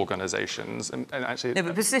small organisations, and actually... No,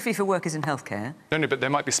 but specifically for workers in healthcare. No, but there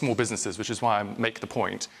might be small businesses, which is why I make the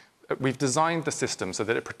point. We've designed the system so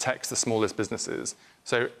that it protects the smallest businesses.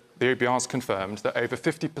 So the OBR's confirmed that over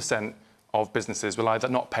 50% of businesses will either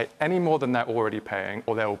not pay any more than they're already paying,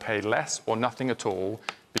 or they will pay less or nothing at all,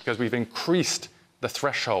 because we've increased the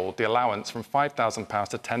threshold, the allowance, from £5,000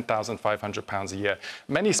 to £10,500 a year.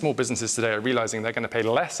 Many small businesses today are realising they're going to pay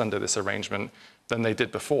less under this arrangement than they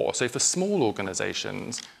did before. So for small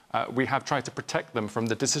organisations, we have tried to protect them from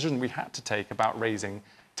the decision we had to take about raising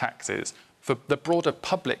taxes. For the broader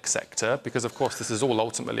public sector, because of course this is all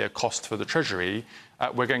ultimately a cost for the Treasury,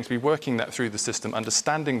 we're going to be working that through the system,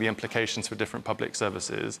 understanding the implications for different public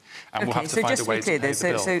services, and we'll have to find a way to pay the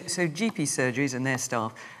bill. So GP surgeries and their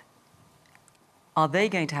staff, are they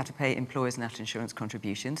going to have to pay employers' national insurance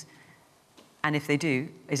contributions? And if they do,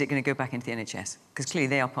 is it going to go back into the NHS? Because clearly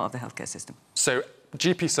they are part of the healthcare system. So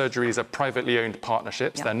GP surgeries are privately owned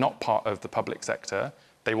partnerships. Yep. They're not part of the public sector.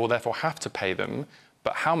 They will therefore have to pay them,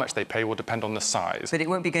 but how much they pay will depend on the size. But it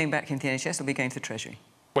won't be going back into the NHS, it'll be going to the Treasury.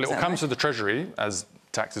 Well, it will come to the Treasury, as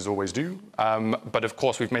taxes always do. But of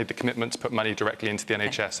course, we've made the commitment to put money directly into the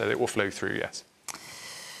NHS, so it will flow through, yes.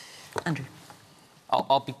 Andrew.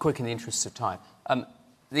 I'll be quick in the interests of time.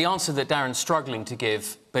 The answer that Darren's struggling to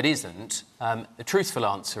give, but isn't, the truthful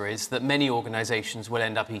answer is that many organisations will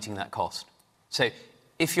end up eating that cost. So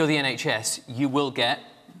if you're the NHS, you will get,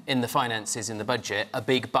 in the finances, in the budget, a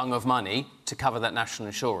big bung of money to cover that national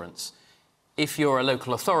insurance. If you're a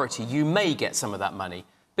local authority, you may get some of that money.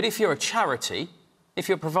 But if you're a charity, if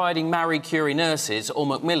you're providing Marie Curie nurses or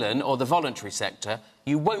Macmillan or the voluntary sector,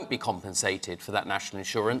 you won't be compensated for that national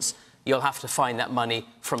insurance. You'll have to find that money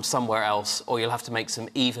from somewhere else, or you'll have to make some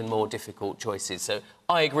even more difficult choices. So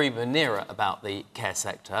I agree with Munira about the care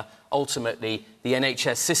sector. Ultimately, the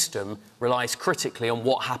NHS system relies critically on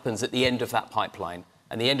what happens at the end of that pipeline.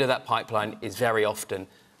 And the end of that pipeline is very often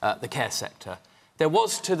the care sector. There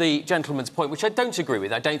was, to the gentleman's point, which I don't agree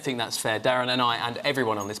with, I don't think that's fair. Darren and I and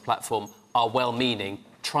everyone on this platform are well-meaning,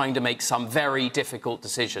 trying to make some very difficult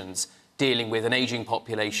decisions dealing with an ageing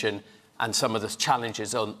population and some of the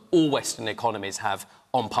challenges all Western economies have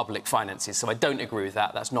on public finances. So I don't agree with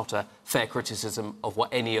that. That's not a fair criticism of what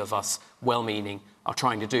any of us well-meaning are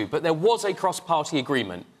trying to do. But there was a cross-party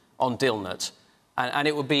agreement on DILNUT, and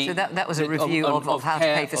it would be... So that was a review of how to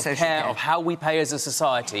pay for social care. Of how we pay as a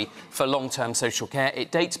society for long-term social care.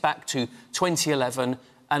 It dates back to 2011,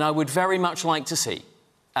 and I would very much like to see,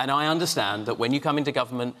 and I understand that when you come into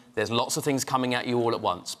government, there's lots of things coming at you all at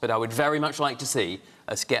once, but I would very much like to see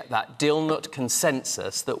us get that DILNUT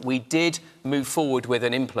consensus that we did move forward with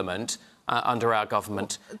and implement under our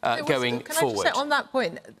government going can forward. I just say, on that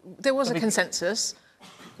point, there was a consensus.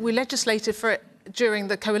 We legislated for it during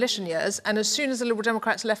the coalition years, and as soon as the Liberal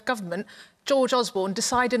Democrats left government, George Osborne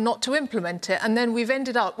decided not to implement it, and then we've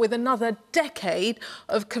ended up with another decade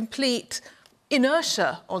of complete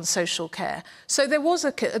inertia on social care. So there was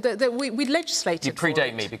we legislated. You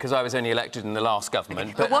predate me because I was only elected in the last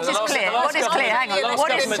government. But what is clear? What is clear? Hang on.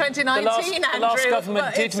 What is 2019? The last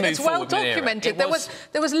government did move it's well forward. documented. There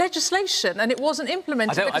was legislation, and it wasn't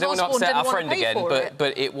implemented. I don't want to upset our friend again,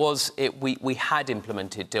 but we had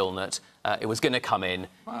implemented DILNET. It was going to come in.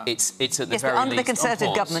 It's at the very least. Under the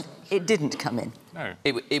Conservative government, it didn't come in. No,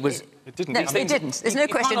 it was. It didn't. No, it didn't. There's no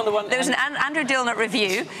question. There was an Andrew DILNET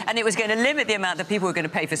review, and it was going to limit the amount that people were going to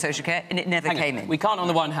pay for social care, and it never came in. We can't, on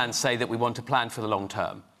the one hand, say that we want to plan for the long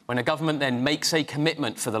term. When a government then makes a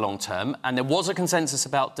commitment for the long term, and there was a consensus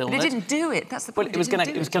about DILNET... But it didn't do it. That's the point. Well,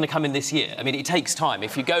 it was going to come in this year. I mean, it takes time.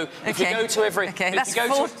 If you go to every... OK, that's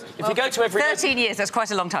 13 years, that's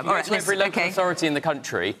quite a long time. All right, to every local authority in the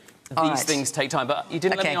country, these things take time. But you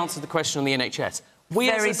didn't let me answer the question on the NHS. We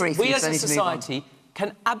as a society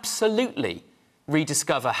can absolutely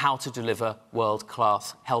rediscover how to deliver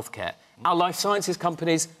world-class healthcare. Our life sciences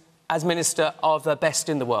companies, as Minister, are the best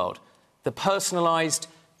in the world. The personalised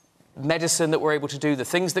medicine that we're able to do, the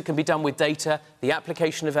things that can be done with data, the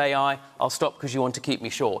application of AI, I'll stop because you want to keep me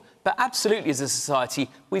short. But absolutely, as a society,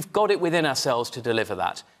 we've got it within ourselves to deliver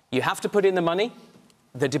that. You have to put in the money.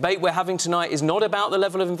 The debate we're having tonight is not about the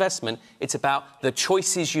level of investment, it's about the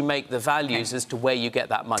choices you make, the values as to where you get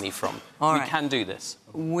that money from. We can do this.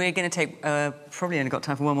 We're going to take... probably only got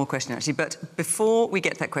time for one more question, actually, but before we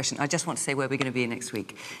get to that question, I just want to say where we're going to be next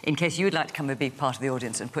week, in case you would like to come and be part of the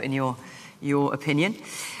audience and put in your opinion.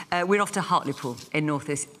 We're off to Hartlepool in North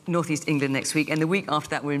East England next week, and the week after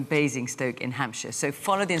that we're in Basingstoke in Hampshire. So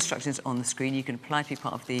follow the instructions on the screen. You can apply to be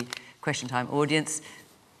part of the Question Time audience.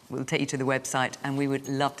 We'll take you to the website, and we would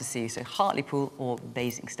love to see you. So Hartlepool or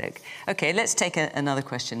Basingstoke. OK, let's take another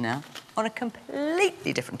question now on a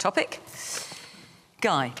completely different topic.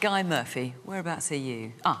 Guy Murphy, whereabouts are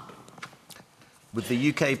you? With the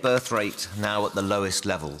UK birth rate now at the lowest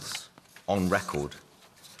levels on record,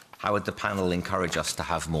 how would the panel encourage us to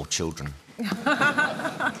have more children?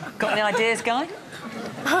 Got any ideas, Guy?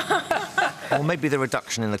 Or maybe the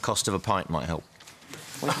reduction in the cost of a pint might help.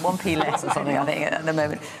 With 1p less or something, I think, at the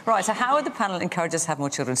moment. Right, so how would the panel encourage us to have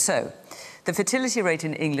more children? So, the fertility rate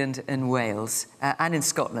in England and Wales and in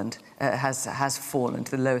Scotland has fallen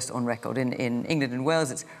to the lowest on record. In England and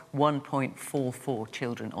Wales, it's 1.44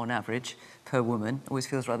 children on average per woman. Always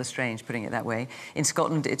feels rather strange putting it that way. In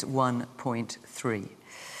Scotland, it's 1.3.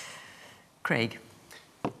 Craig?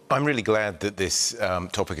 I'm really glad that this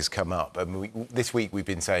topic has come up. I mean, this week we've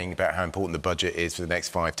been saying about how important the budget is for the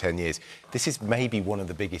next 5-10 years. This is maybe one of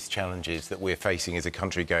the biggest challenges that we're facing as a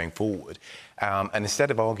country going forward. And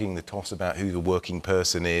instead of arguing the toss about who the working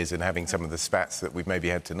person is and having some of the spats that we've maybe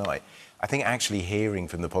had tonight, I think actually hearing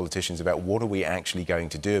from the politicians about what are we actually going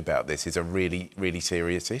to do about this is a really, really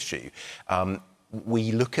serious issue.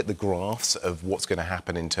 We look at the graphs of what's going to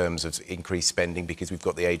happen in terms of increased spending because we've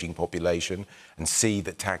got the ageing population and see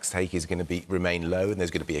that tax take is going to remain low and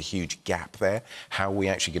there's going to be a huge gap there. How are we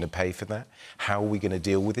actually going to pay for that? How are we going to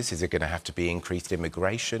deal with this? Is there going to have to be increased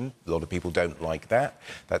immigration? A lot of people don't like that.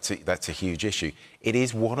 That's a huge issue. It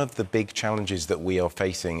is one of the big challenges that we are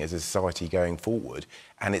facing as a society going forward,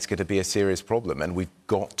 and it's going to be a serious problem, and we've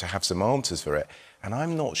got to have some answers for it. And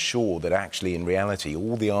I'm not sure that actually, in reality,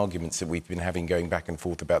 all the arguments that we've been having going back and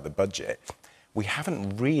forth about the budget, we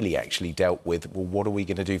haven't really actually dealt with, well, what are we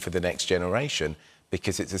going to do for the next generation?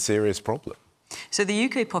 Because it's a serious problem. So the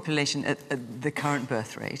UK population at the current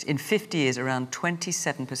birth rate, in 50 years, around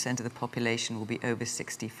 27% of the population will be over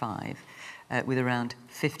 65, with around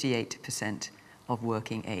 58% of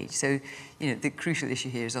working age. So, you know, the crucial issue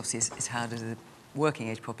here is obviously is how does the working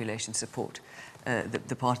age population support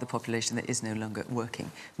the part of the population that is no longer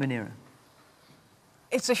working. Munira.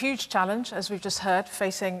 It's a huge challenge, as we've just heard,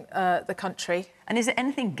 facing the country. And is there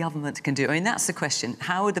anything government can do? I mean, that's the question.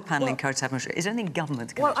 How would the panel encourage to have more? Is there anything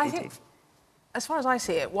government can actually do? As far as I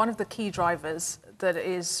see it, one of the key drivers that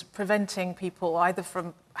is preventing people either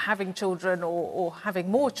from having children or having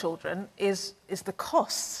more children is the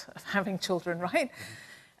costs of having children, right?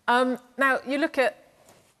 Now, you look at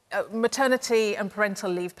maternity and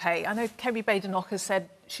parental leave pay. I know Kemi Badenoch has said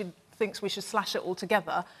she thinks we should slash it all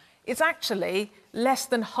together. It's actually less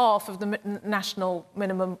than half of the national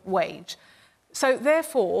minimum wage. So,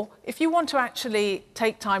 therefore, if you want to actually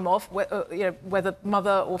take time off, whether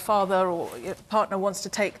mother or father or partner wants to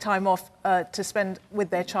take time off to spend with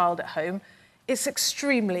their child at home, it's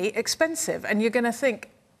extremely expensive. And you're going to think,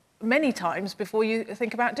 many times before you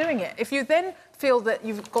think about doing it. If you then feel that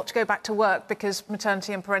you've got to go back to work because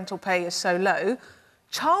maternity and parental pay is so low,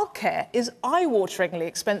 childcare is eye-wateringly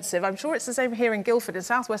expensive. I'm sure it's the same here in Guildford, in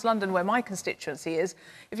South West London, where my constituency is.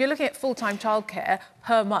 If you're looking at full-time childcare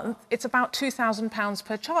per month, it's about £2,000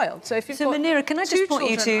 per child. So if you've got Munira, can I just point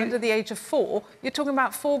you to under the age of 4, you're talking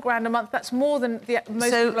about £4,000 a month. That's more than most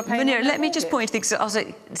people are paying. Munira, let me just point you to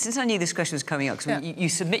things. Since I knew this question was coming up, because you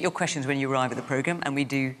submit your questions when you arrive at the programme, and we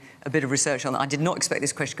do a bit of research on that. I did not expect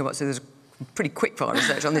this question to come up, so there's pretty quick-fire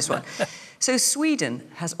research on this one. So Sweden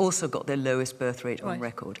has also got their lowest birth rate on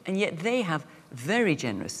record, and yet they have very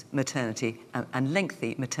generous maternity and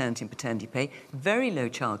lengthy maternity and paternity pay, very low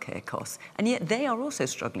childcare costs, and yet they are also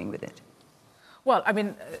struggling with it. Well, I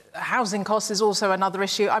mean, housing costs is also another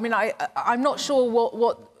issue. I mean, I'm not sure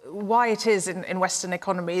why it is in Western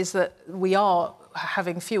economies that we are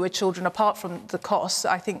having fewer children apart from the costs.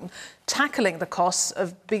 I think tackling the costs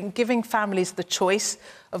of giving families the choice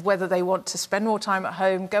of whether they want to spend more time at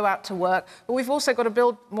home, go out to work. But we've also got to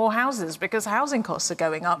build more houses because housing costs are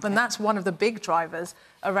going up, and that's one of the big drivers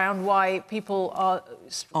around why people are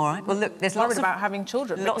Well, look, there's worried about having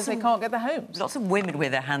children because they can't get their homes. Lots of women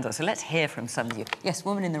with their hands up, so let's hear from some of you. Yes,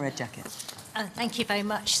 woman in the red jacket. Thank you very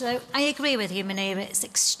much. So I agree with you, Munira. It's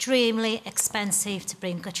extremely expensive to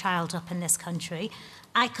bring a child up in this country.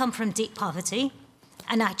 I come from deep poverty,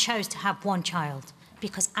 and I chose to have one child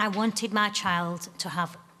because I wanted my child to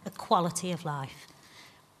have a quality of life.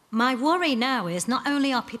 My worry now is not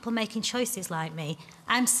only are people making choices like me,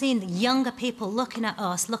 I'm seeing the younger people looking at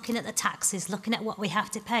us, looking at the taxes, looking at what we have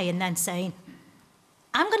to pay, and then saying,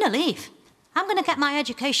 I'm going to leave. I'm going to get my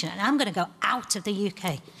education and I'm going to go out of the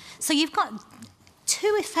UK. So you've got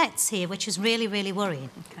two effects here, which is really, really worrying.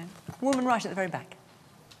 Okay. Woman right at the very back.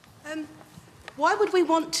 Why would we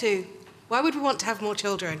want to? Why would we want to have more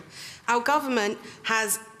children? Our government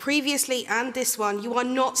has previously, and this one, you are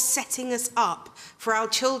not setting us up for our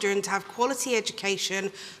children to have quality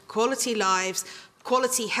education, quality lives,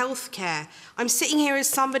 quality health care. I'm sitting here as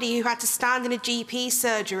somebody who had to stand in a GP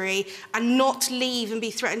surgery and not leave and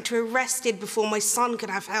be threatened to be arrested before my son could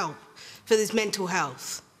have help for his mental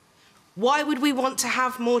health. Why would we want to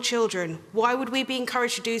have more children? Why would we be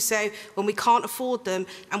encouraged to do so when we can't afford them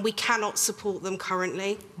and we cannot support them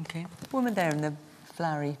currently? Okay. Woman there in the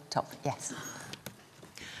flowery top. Yes.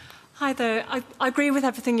 Hi there. I agree with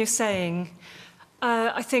everything you're saying.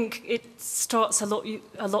 I think it starts a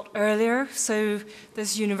lot earlier. So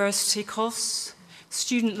there's university costs,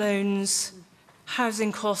 student loans,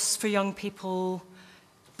 housing costs for young people.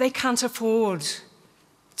 They can't afford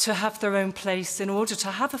to have their own place in order to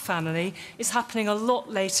have a family. It's happening a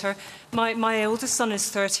lot later. My eldest son is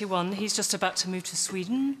 31. He's just about to move to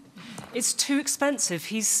Sweden. It's too expensive.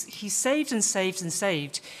 He's saved and saved and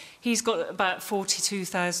saved. He's got about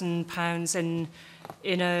 £42,000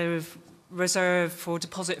 in a reserve for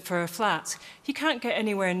deposit for a flat. He can't get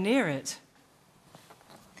anywhere near it.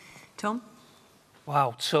 Tom?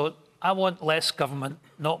 Wow, so I want less government,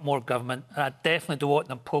 not more government, and I definitely don't want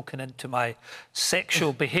them poking into my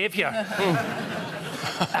sexual behaviour.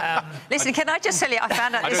 Listen, can I just tell you, I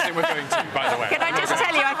found out this... I don't think we're going to, by the way. Can I just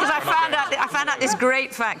tell you, because I found out this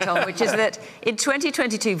great fact, Tom, which is that in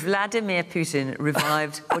 2022, Vladimir Putin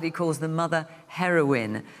revived what he calls the Mother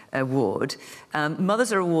Heroine Award.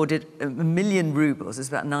 Mothers are awarded £1 million rubles, it's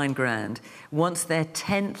about 9 grand, once their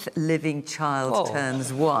 10th living child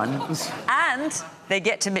turns 1, and they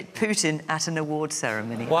get to meet Putin at an award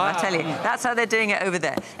ceremony. Wow. I tell you, that's how they're doing it over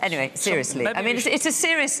there. Anyway, seriously, I mean, it's a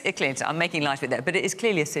serious... I'm making light of it there, but it is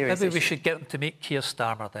clearly a serious Maybe issue. we should get them to meet Keir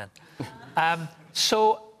Starmer then.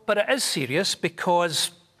 But it is serious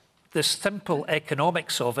because the simple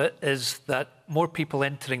economics of it is that more people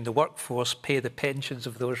entering the workforce pay the pensions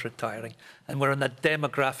of those retiring, and we're in a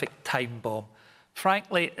demographic time bomb.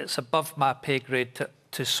 Frankly, it's above my pay grade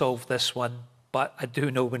to solve this one, but I do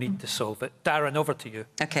know we need to solve it. Darren, over to you.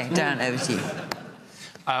 OK, Darren, over to you.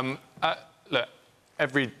 Look,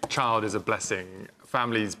 every child is a blessing.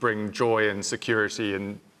 Families bring joy and security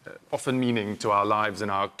and often meaning to our lives and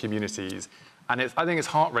our communities. And I think it's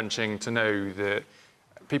heart-wrenching to know that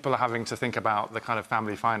people are having to think about the kind of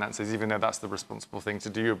family finances, even though that's the responsible thing to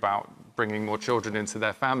do about bringing more children into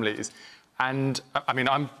their families. And, I mean,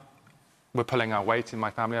 we're pulling our weight in my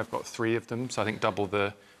family. I've got 3 of them, so I think double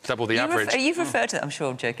the average. You've referred to that, I'm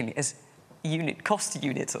sure, jokingly, as cost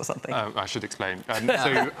units or something. I should explain.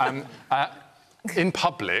 In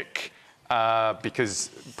public, because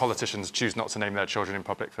politicians choose not to name their children in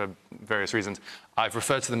public for various reasons, I've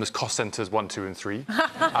referred to them as cost centres 1, 2 and 3.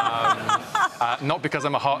 Not because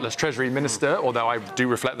I'm a heartless Treasury Minister, although I do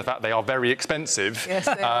reflect the fact they are very expensive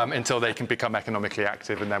until they can become economically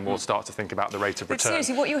active, and then we'll start to think about the rate of But return.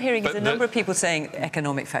 seriously, what you're hearing is a number of people saying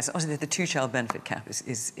economic factors. Obviously, the two-child benefit cap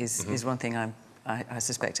is one thing I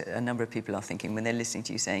suspect a number of people are thinking when they're listening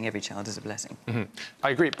to you saying every child is a blessing. I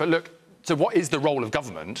agree. But look, so what is the role of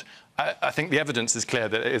government? I think the evidence is clear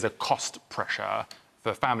that it is a cost pressure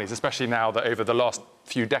for families, especially now that over the last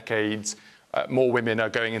few decades, more women are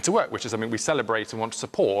going into work, which is something we celebrate and want to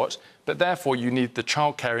support, but therefore you need the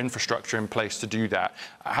childcare infrastructure in place to do that.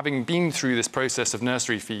 Having been through this process of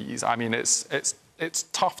nursery fees, I mean, it's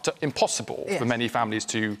tough to impossible for many families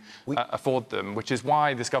to afford them, which is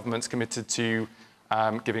why this government's committed to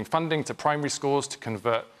giving funding to primary schools to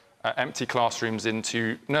convert empty classrooms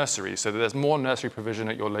into nurseries, so that there's more nursery provision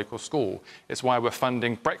at your local school. It's why we're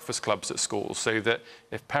funding breakfast clubs at schools, so that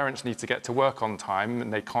if parents need to get to work on time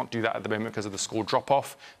and they can't do that at the moment because of the school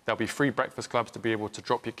drop-off, there'll be free breakfast clubs to be able to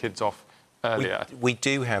drop your kids off earlier. We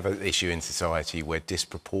do have an issue in society where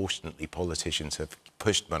disproportionately politicians have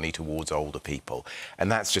pushed money towards older people,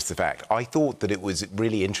 and that's just the fact. I thought that it was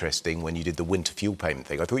really interesting when you did the winter fuel payment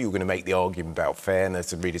thing. I thought you were going to make the argument about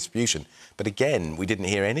fairness and redistribution, but again, we didn't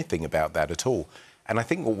hear anything about that at all. And I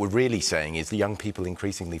think what we're really saying is the young people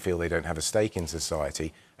increasingly feel they don't have a stake in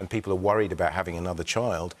society, and people are worried about having another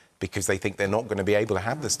child because they think they're not going to be able to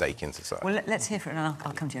have the stake in society. Well, let's hear from it, and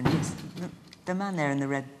I'll come to you. Yes. The man there in the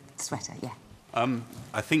red sweater, yeah.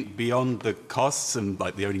 I think beyond the costs and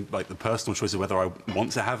the personal choice of whether I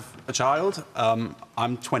want to have a child,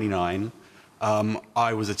 I'm 29.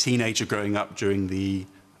 I was a teenager growing up during the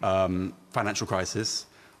financial crisis.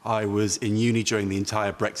 I was in uni during the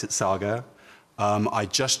entire Brexit saga. I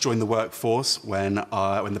just joined the workforce when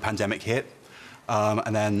the pandemic hit,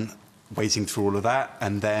 and then waiting through all of that,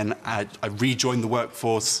 and then I rejoined the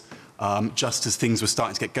workforce just as things were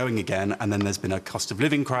starting to get going again, and then there's been a cost of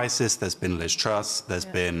living crisis, there's been Liz Truss, there's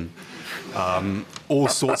been all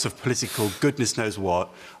sorts of political goodness knows what.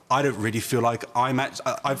 I don't really feel like I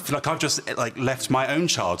feel like I've just left my own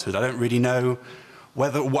childhood. I don't really know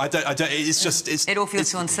whether it all feels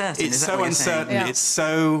so uncertain. It's so uncertain. Yeah. It's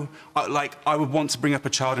so I would want to bring up a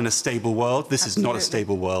child in a stable world. This is not a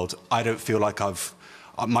stable world. I don't feel like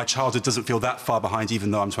my childhood doesn't feel that far behind, even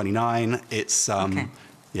though I'm 29. It's okay.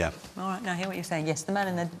 Yeah. All right, now I hear what you're saying. Yes, the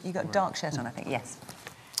man in you got a dark shirt on, I think. Yes.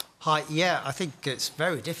 Hi. Yeah, I think it's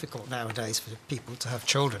very difficult nowadays for people to have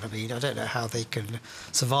children. I mean, I don't know how they can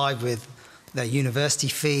survive with their university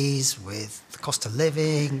fees, with the cost of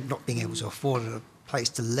living, not being able to afford a place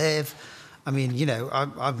to live. I mean, you know,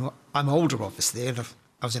 I'm older, obviously, and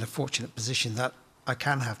I was in a fortunate position that I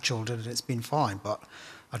can have children, and it's been fine. But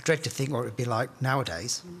I dread to think what it would be like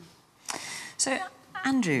nowadays. So,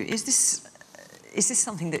 Andrew, is this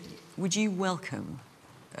something that would you welcome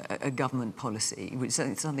a government policy?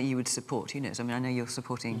 Something you would support? You know, I mean, I know you're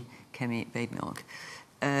supporting Kemi Badenoch.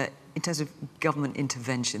 In terms of government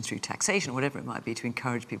intervention through taxation or whatever it might be to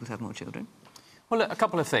encourage people to have more children? Well, look, a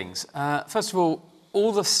couple of things. First of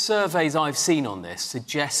all the surveys I've seen on this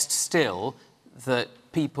suggest still that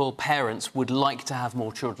parents would like to have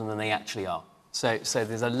more children than they actually are. So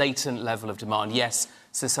there's a latent level of demand. Yes,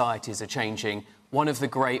 societies are changing. One of the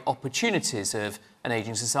great opportunities of an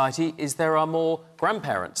ageing society is there are more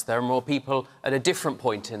grandparents. There are more people at a different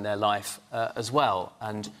point in their life as well.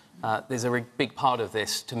 And there's a big part of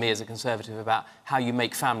this, to me as a Conservative, about how you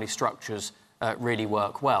make family structures really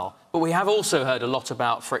work well. But we have also heard a lot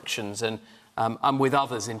about frictions and with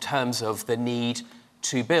others in terms of the need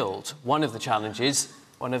to build. One of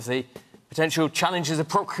the potential challenges of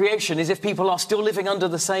procreation is if people are still living under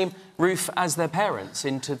the same roof as their parents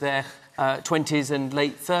into their 20s and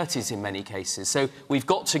late 30s in many cases. So we've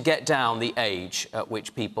got to get down the age at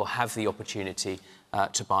which people have the opportunity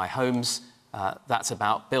to buy homes. That's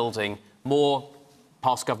about building more.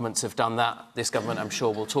 Past governments have done that. This government, I'm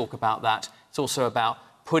sure, will talk about that. It's also about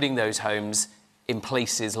putting those homes in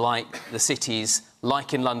places like the cities,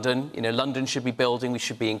 like in London. You know, London should be building. We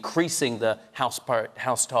should be increasing the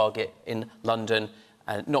house target in London,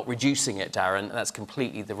 not reducing it, Darren. That's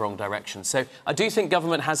completely the wrong direction. So I do think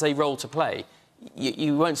government has a role to play.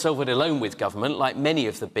 You won't solve it alone with government, like many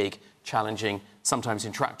of the big, challenging, sometimes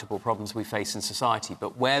intractable problems we face in society.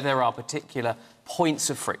 But where there are particular points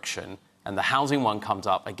of friction, and the housing one comes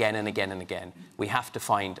up again and again and again, we have to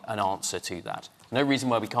find an answer to that. No reason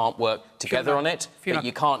why we can't work together on it, but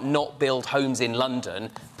you can't not build homes in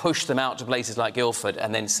London, push them out to places like Guildford,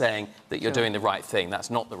 and then saying that you're doing the right thing. That's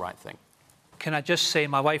not the right thing. Can I just say,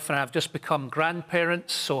 my wife and I have just become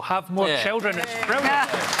grandparents, so have more children. It's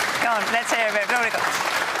brilliant. Go on, let's hear a bit.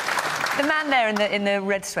 The man there in the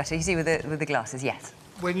red sweater, you see with the glasses, yes.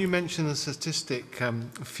 When you mention the statistic,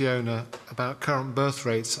 Fiona, about current birth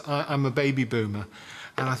rates, I'm a baby boomer.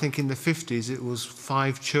 And I think in the 50s it was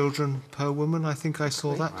 5 children per woman. I think I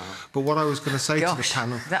saw that. But what I was going to say to the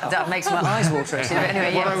panel... That makes my eyes water, actually.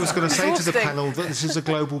 Anyway, what I was going to say to the panel, that this is a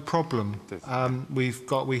global problem.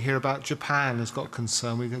 We hear about Japan has got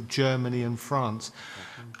concern. We've got Germany and France.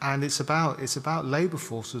 And it's about labour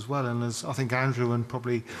force as well. And as I think Andrew and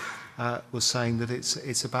probably was saying, that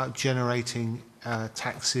it's about generating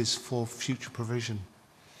taxes for future provision.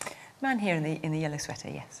 Man here in the yellow sweater,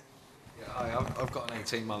 yes. I've got an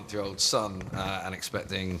 18-month-old son and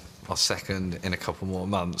expecting our second in a couple more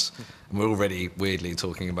months. And we're already weirdly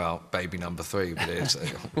talking about baby number 3, but it's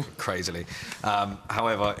crazily.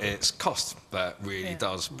 However, it's cost that really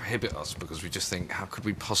does prohibit us, because we just think, how could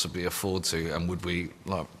we possibly afford to, and would we,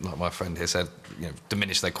 like my friend here said,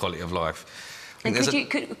 diminish their quality of life? And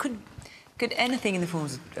could anything in the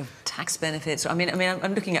forms of tax benefits? I mean,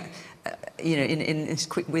 I'm looking at, in this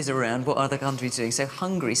quick whiz around what other countries are doing. So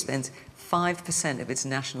Hungary spends 5% of its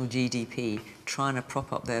national GDP trying to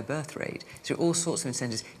prop up their birth rate through all sorts of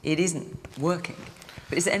incentives. It isn't working.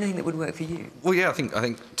 But is there anything that would work for you? Well, yeah, I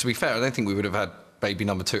think to be fair, I don't think we would have had baby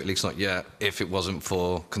number 2, at least not yet, if it wasn't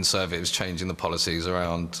for Conservatives changing the policies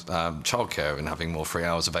around childcare and having more free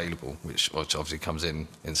hours available, which obviously comes in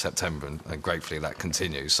September, and gratefully that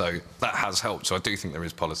continues. So that has helped. So I do think there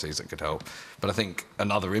is policies that could help. But I think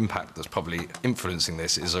another impact that's probably influencing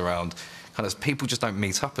this is around kind of people just don't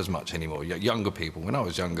meet up as much anymore. Younger people, when I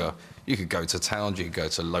was younger, you could go to towns, you could go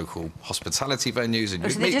to local hospitality venues, and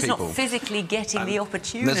you'd meet people. They're just not physically getting the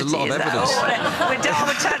opportunity. There's a lot of evidence.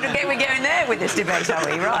 We're going there with this debate, are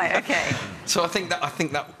we? Right. Okay. So I think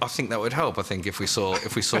that would help. I think if we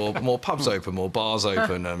saw more pubs open, more bars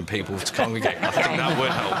open, and people to congregate, I think that would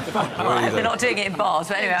help. Right, we're not doing it in bars,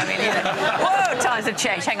 but anyway, I mean, whoa, times have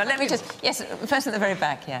changed. Hang on, let me just... Yes, first at the very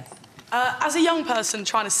back, yeah. As a young person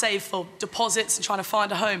trying to save for deposits and trying to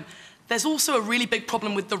find a home, there's also a really big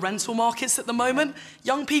problem with the rental markets at the moment.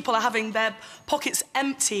 Young people are having their pockets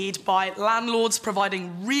emptied by landlords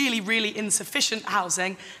providing really, really insufficient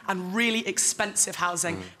housing and really expensive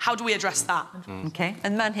housing. How do we address that? OK.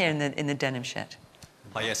 And the man here in the denim shirt.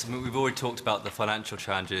 Yes, I mean, we've already talked about the financial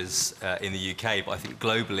challenges in the UK, but I think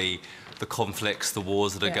globally, the conflicts, the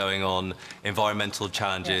wars that are going on, environmental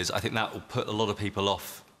challenges, I think that will put a lot of people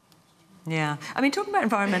off. Yeah. I mean, talking about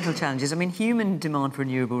environmental challenges, I mean, human demand for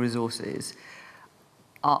renewable resources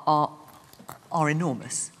are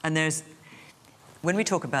enormous. And when we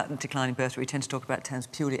talk about declining birth rate, we tend to talk about terms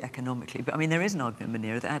purely economically. But, I mean, there is an argument,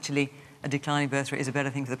 Munira, that actually a declining birth rate is a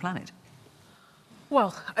better thing for the planet.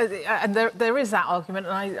 Well, and there is that argument,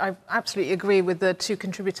 and I absolutely agree with the 2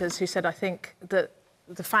 contributors who said, I think, that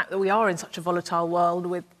the fact that we are in such a volatile world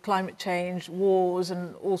with climate change, wars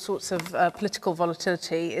and all sorts of political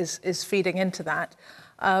volatility is feeding into that.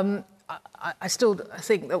 I still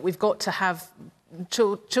think that we've got to have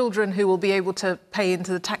children who will be able to pay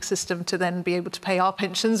into the tax system to then be able to pay our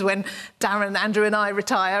pensions when Darren, Andrew and I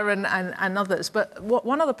retire and others. But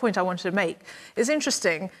one other point I wanted to make is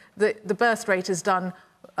interesting that the birth rate is done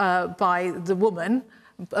by the woman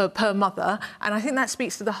per mother, and I think that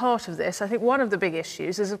speaks to the heart of this. I think one of the big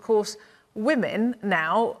issues is, of course, women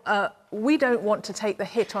now, we don't want to take the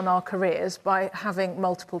hit on our careers by having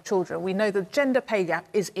multiple children. We know the gender pay gap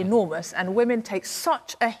is enormous, and women take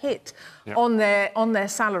such a hit on their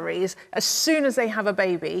salaries as soon as they have a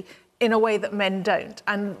baby in a way that men don't.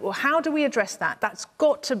 And how do we address that? That's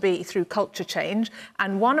got to be through culture change.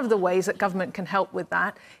 And one of the ways that government can help with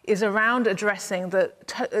that is around addressing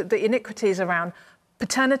the iniquities around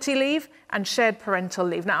paternity leave and shared parental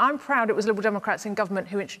leave. Now, I'm proud it was Liberal Democrats in government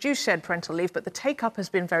who introduced shared parental leave, but the take-up has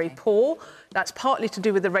been very poor. That's partly to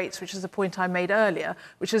do with the rates, which is the point I made earlier,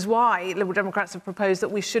 which is why Liberal Democrats have proposed that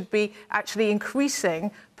we should be actually increasing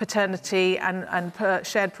paternity and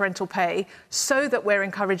shared parental pay so that we're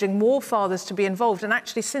encouraging more fathers to be involved. And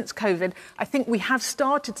actually, since COVID, I think we have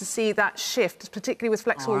started to see that shift, particularly with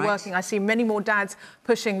flexible working. I see many more dads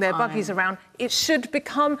pushing their buggies around. It should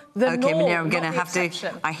become the norm, Munira, I'm going to have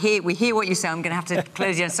to... We hear what you say. I'm going to have to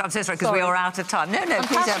close you. I'm so sorry, because we are out of time. No,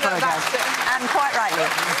 please don't apologise. And quite rightly.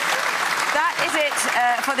 That is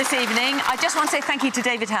it for this evening. I just want to say thank you to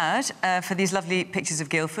David Howard for these lovely pictures of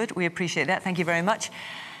Guildford. We appreciate that. Thank you very much.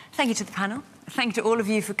 Thank you to the panel. Thank you to all of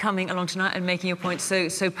you for coming along tonight and making your points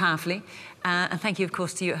so powerfully. And thank you, of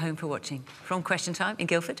course, to you at home for watching. From Question Time in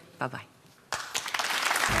Guildford, bye-bye.